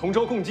就同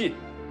舟共济，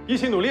一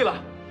起努力了。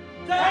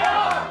加油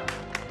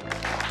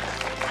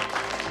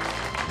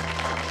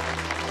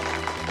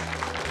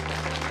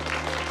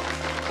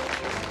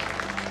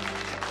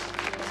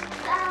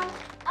！3、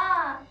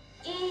2、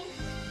1，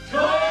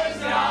春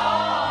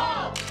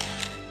晓。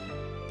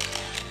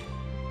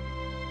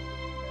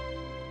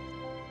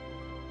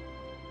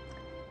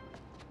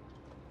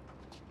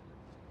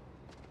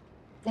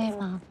累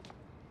吗？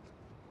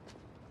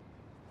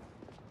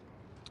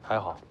还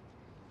好，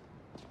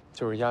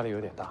就是压力有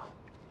点大。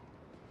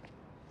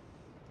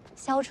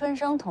肖春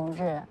生同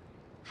志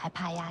还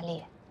怕压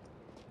力？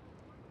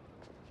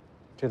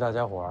这大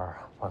家伙儿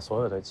把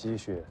所有的积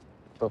蓄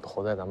都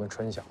投在咱们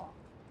春晓，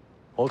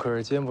我可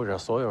是肩负着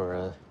所有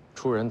人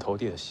出人头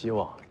地的希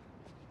望，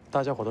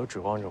大家伙都指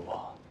望着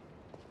我。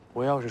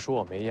我要是说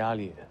我没压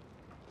力，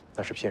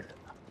那是骗人的。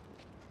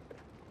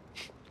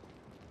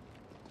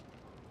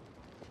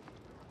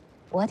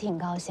我挺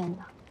高兴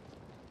的。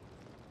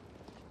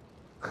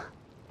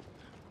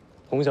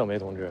洪小梅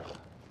同志，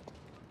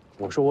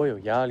我说我有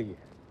压力，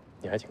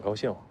你还挺高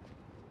兴，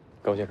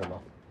高兴什么？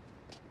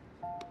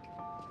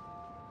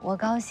我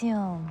高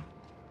兴，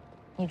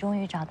你终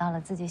于找到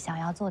了自己想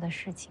要做的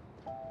事情，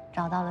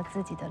找到了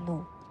自己的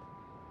路。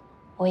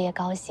我也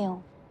高兴，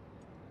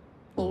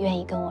你愿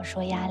意跟我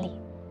说压力。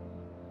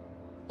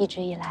一直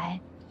以来，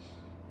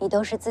你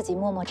都是自己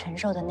默默承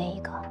受的那一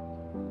个。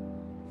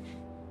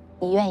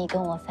你愿意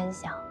跟我分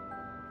享，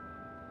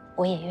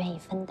我也愿意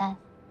分担。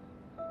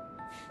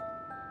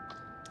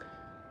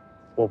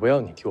我不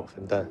要你替我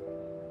分担，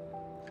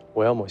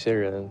我要某些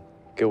人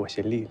给我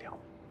些力量。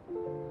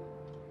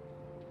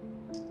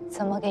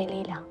怎么给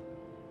力量？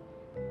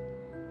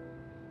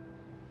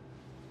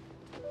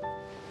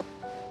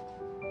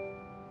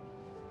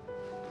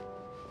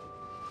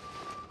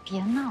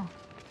别闹，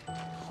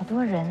好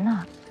多人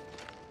呢。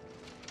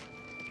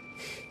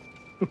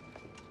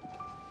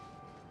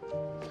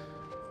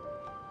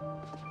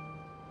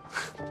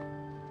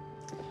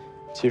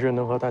其实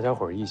能和大家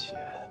伙儿一起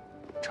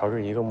朝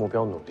着一个目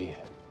标努力，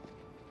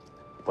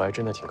我还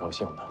真的挺高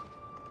兴的。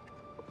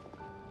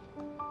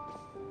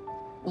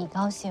你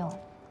高兴，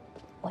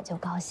我就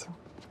高兴。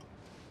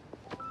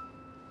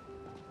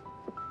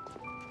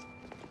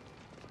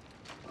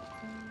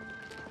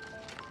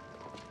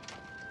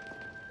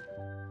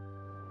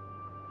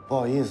不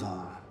好意思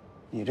啊，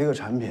你这个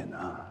产品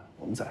呢，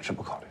我们暂时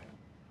不考虑。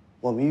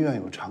我们医院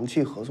有长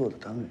期合作的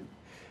单位。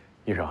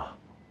医生，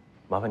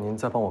麻烦您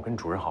再帮我跟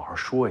主任好好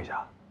说一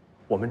下，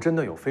我们真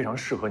的有非常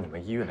适合你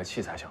们医院的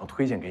器材想要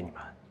推荐给你们。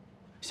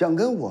想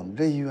跟我们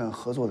这医院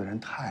合作的人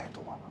太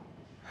多了。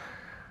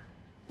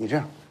你这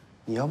样，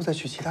你要不再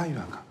去其他医院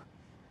看看？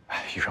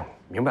哎，医生，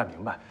明白。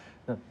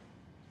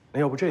那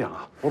要不这样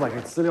啊，我把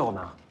这资料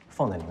呢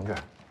放在您这儿，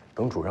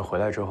等主任回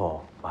来之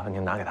后，麻烦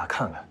您拿给他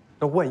看看。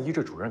那万一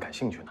这主任感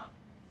兴趣呢？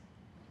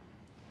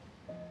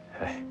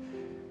哎，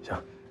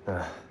行，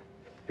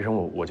医生，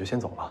我就先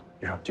走了。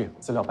医生，这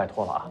资料拜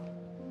托了啊。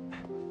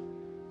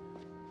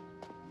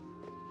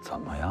怎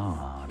么样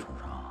啊，楚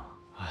生？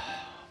哎，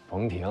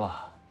甭提了，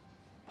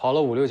跑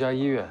了5、6家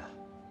医院，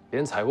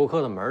连采购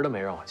科的门都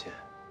没让我进。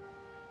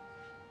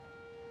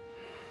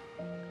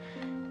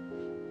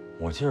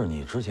我记得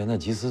你之前在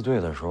缉私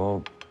队的时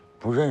候，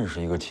不认识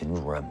一个秦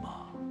主任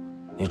吗？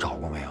你找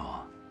过没有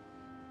啊？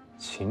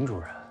秦主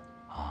任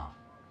啊，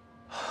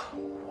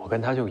我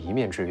跟他就一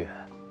面之缘，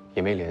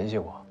也没联系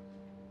过。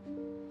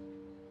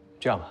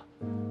这样吧，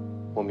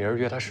我明儿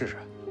约他试试。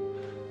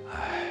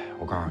哎，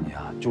我告诉你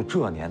啊，就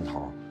这年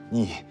头，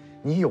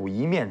你有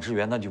一面之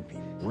缘，那就比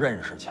不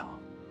认识强。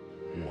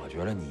我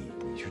觉得你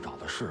去找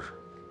他试试，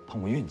碰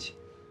碰运气。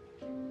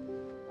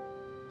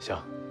行。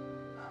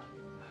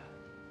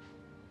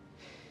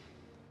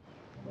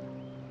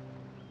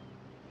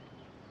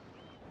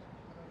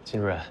秦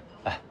主任，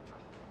来，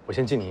我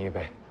先敬您一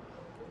杯。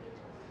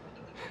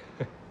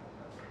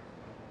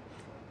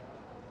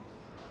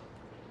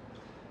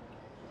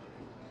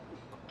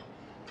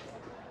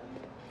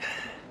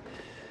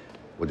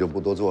我就不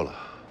多做了。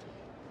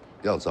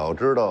要早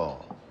知道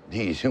你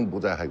已经不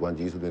在海关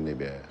缉私队那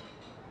边，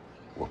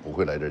我不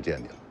会来这儿见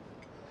你了。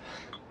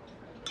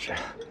是，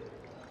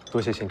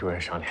多谢秦主任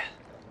赏脸。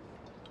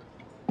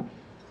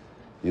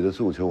你的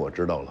诉求我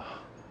知道了，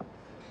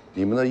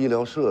你们的医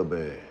疗设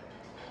备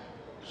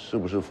是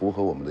不是符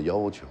合我们的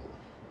要求？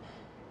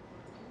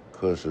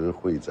科室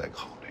会再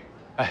考虑。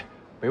哎，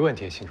没问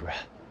题，秦主任，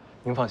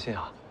您放心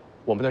啊，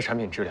我们的产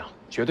品质量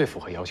绝对符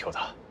合要求的。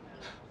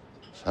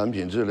产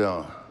品质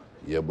量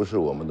也不是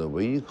我们的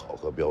唯一考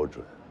核标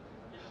准。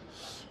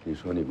你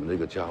说你们这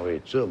个价位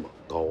这么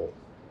高，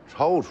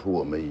超出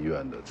我们医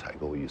院的采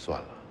购预算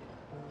了。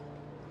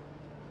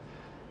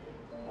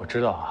我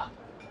知道啊，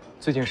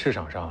最近市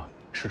场上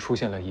是出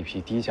现了一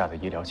批低价的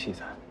医疗器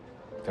材，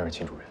但是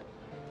秦主任，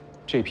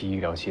这批医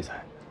疗器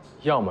材，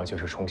要么就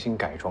是重新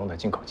改装的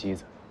进口机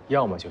子，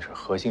要么就是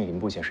核心零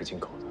部件是进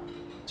口的，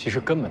其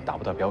实根本达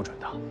不到标准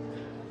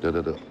的。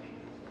得，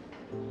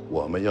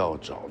我们要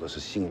找的是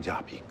性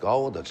价比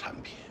高的产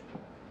品。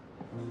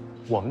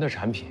我们的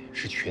产品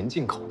是全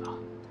进口的，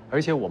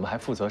而且我们还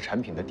负责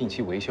产品的定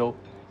期维修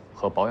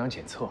和保养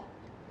检测。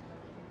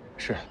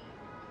是，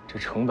这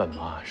成本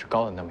嘛是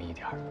高了那么一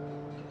点儿，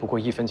不过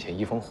1分钱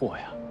1分货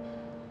呀。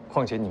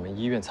况且你们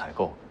医院采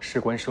购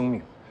事关生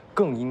命，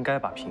更应该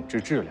把品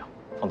质质量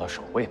放到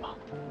首位嘛。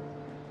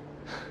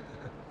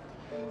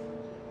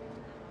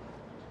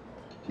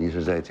你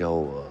是在教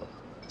我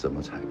怎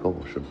么采购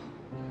是吗？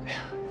哎呀，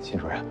秦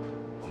主任，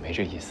我没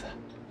这意思。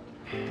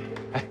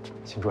哎，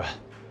秦主任，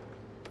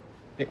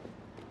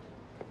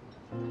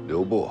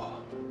留步。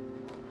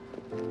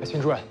哎，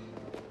秦主任，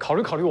考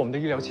虑我们的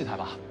医疗器材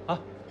吧，啊。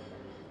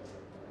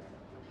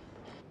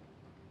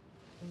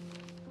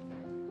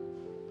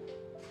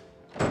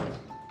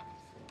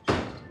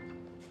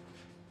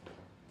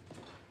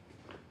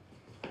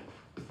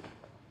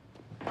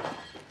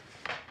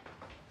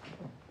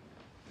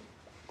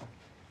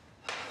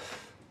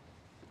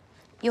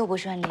又不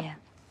顺利。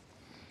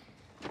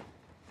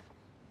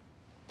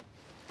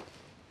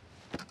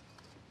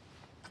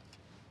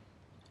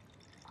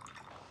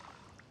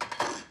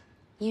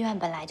医院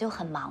本来就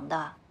很忙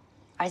的，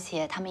而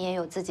且他们也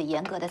有自己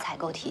严格的采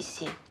购体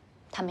系，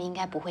他们应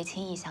该不会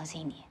轻易相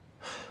信你。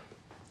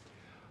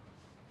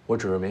我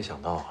只是没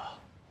想到啊，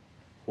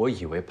我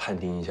以为判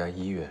定一家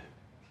医院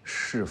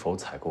是否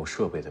采购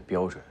设备的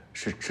标准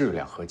是质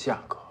量和价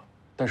格，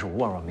但是我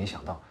万万没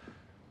想到。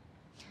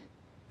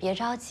别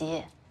着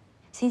急。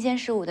新鲜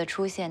事物的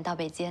出现到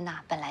被接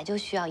纳，本来就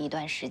需要一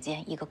段时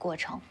间，一个过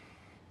程。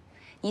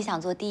你想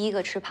做第一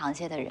个吃螃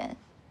蟹的人，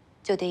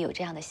就得有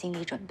这样的心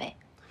理准备。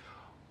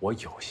我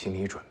有心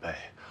理准备，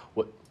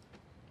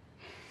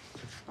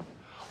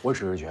我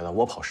只是觉得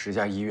我跑10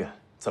家医院，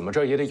怎么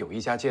着也得有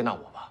1家接纳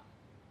我吧，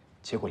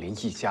结果连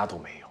1家都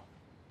没有。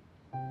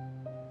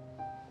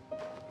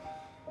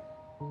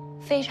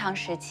非常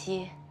时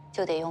期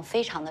就得用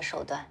非常的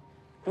手段，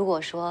如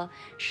果说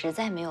实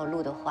在没有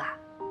路的话，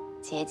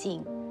捷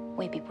径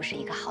未必不是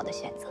一个好的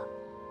选择。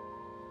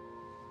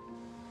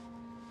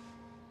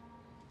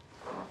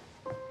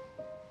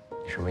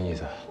你什么意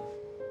思？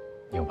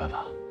你有办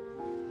法？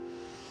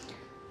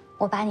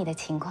我把你的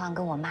情况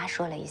跟我妈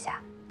说了一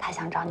下，她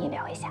想找你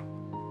聊一下。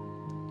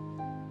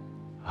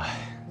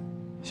哎，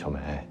小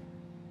梅，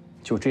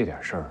就这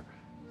点事儿，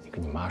你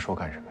跟你妈说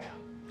干什么呀？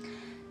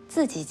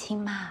自己亲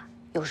妈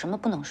有什么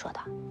不能说的？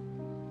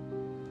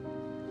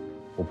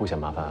我不想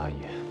麻烦阿姨，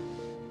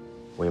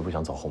我也不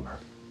想走后门。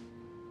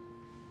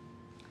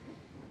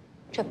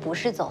这不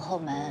是走后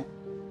门，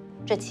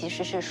这其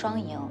实是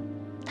双赢。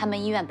他们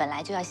医院本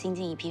来就要新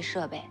进一批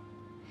设备，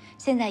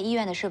现在医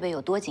院的设备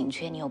有多紧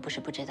缺，你又不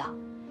是不知道。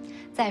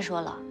再说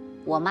了，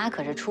我妈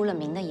可是出了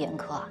名的严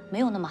苛，没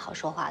有那么好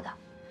说话的。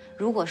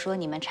如果说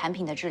你们产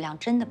品的质量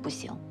真的不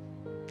行，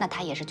那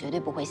她也是绝对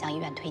不会向医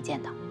院推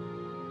荐的。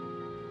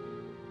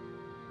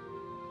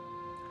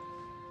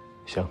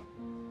行，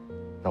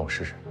那我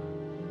试试。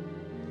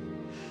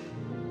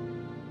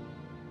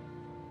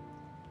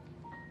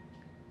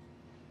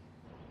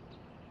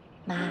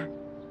妈，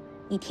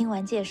你听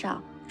完介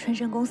绍，春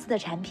生公司的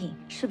产品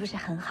是不是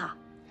很好？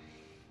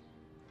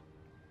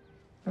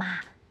妈，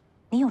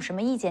您有什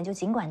么意见就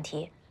尽管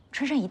提，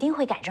春生一定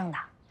会改正的。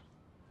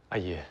阿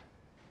姨，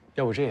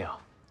要不这样，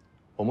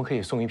我们可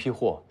以送一批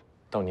货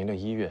到您的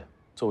医院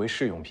作为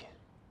试用品，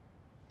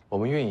我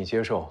们愿意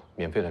接受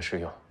免费的试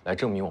用，来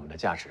证明我们的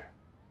价值。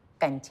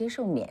敢接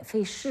受免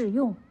费试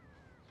用，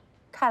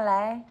看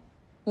来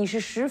你是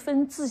十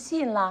分自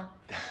信啦。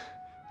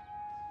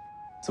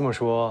这么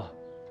说，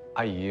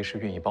阿姨是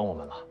愿意帮我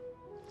们了。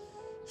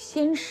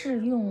先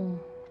试用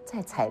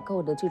再采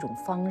购的这种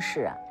方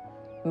式啊，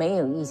没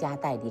有一家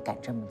代理敢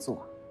这么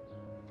做。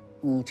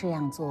你这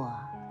样做，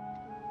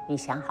你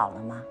想好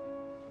了吗？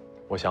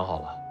我想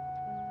好了，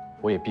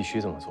我也必须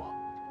这么做。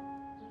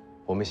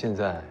我们现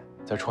在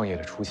在创业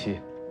的初期，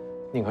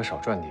宁可少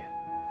赚点，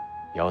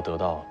也要得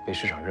到被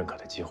市场认可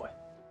的机会。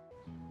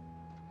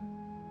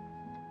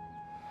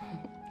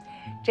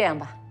这样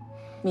吧，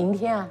明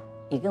天啊，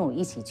你跟我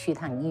一起去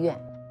趟医院。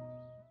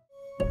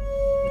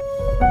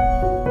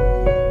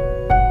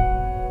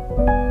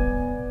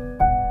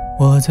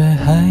我在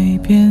海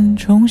边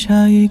种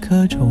下一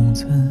颗种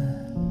子，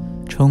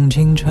憧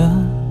憬着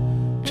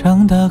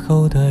长大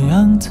后的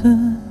样子。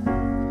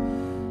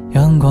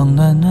阳光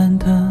暖暖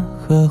的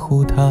呵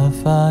护它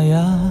发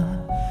芽，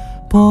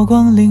波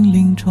光粼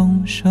粼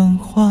中生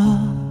花。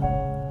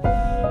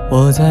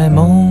我在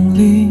梦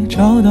里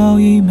找到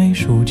一枚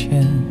书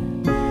签，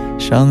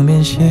上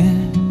面写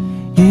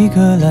一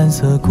个蓝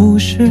色故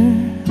事，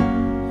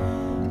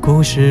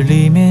故事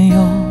里面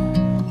有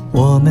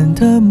我们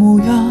的模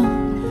样，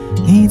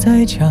你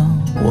在讲，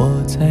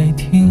我在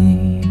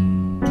听。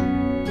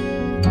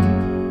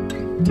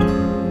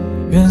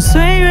愿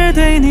岁月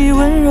对你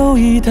温柔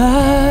以待，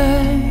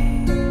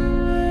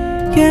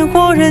烟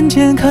火人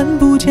间看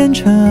不见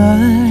尘埃。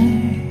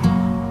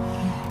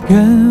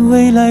愿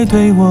未来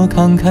对我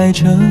慷慨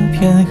这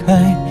片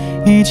海，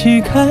一起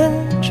看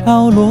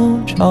潮落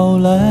潮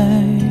来。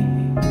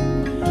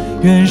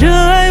愿热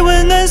爱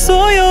温暖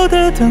所有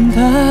的等待，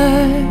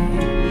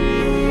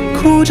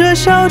哭着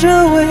笑着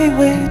娓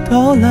娓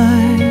道来。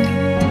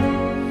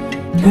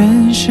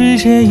愿世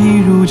界一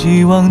如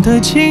既往的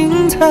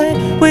精彩，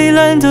蔚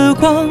蓝的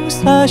光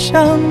洒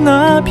向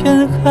那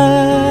片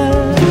海。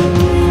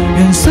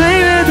愿岁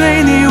月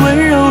对你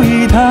温柔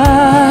以待，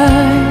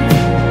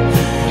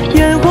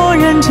烟火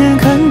人间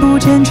看不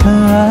见尘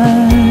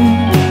埃。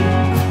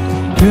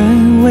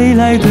愿未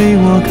来对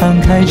我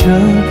慷慨这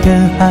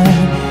片海，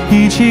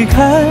一起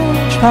看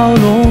潮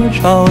落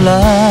潮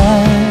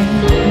来。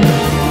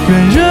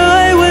愿热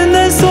爱温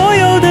暖所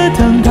有的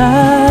等待，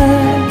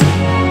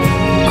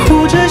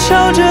哭着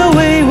笑着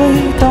娓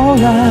娓道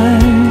来。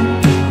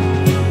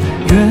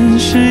愿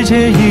世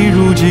界一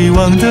如既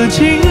往的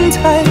精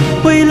彩，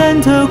蔚蓝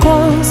的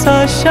光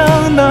洒向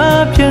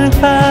那片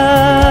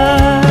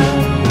海。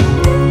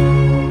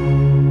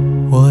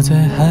我在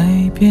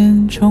海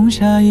边种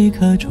下一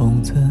颗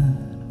种子，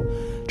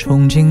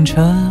憧憬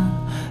着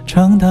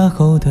长大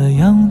后的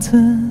样子。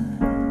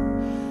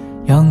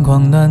阳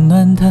光暖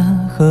暖的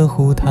呵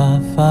护它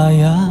发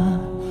芽，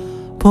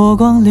波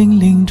光粼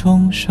粼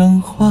中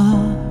生花。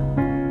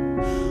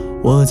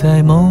我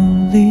在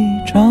梦里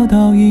找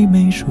到一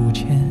枚书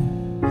签，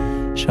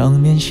上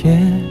面写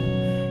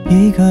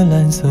一个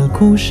蓝色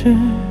故事，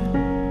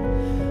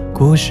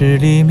故事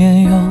里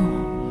面有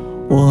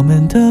我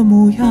们的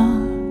模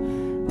样，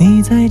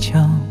你在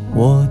讲，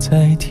我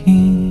在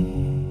听。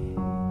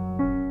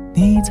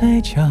你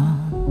在讲，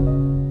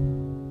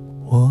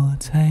我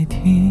在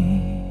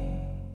听。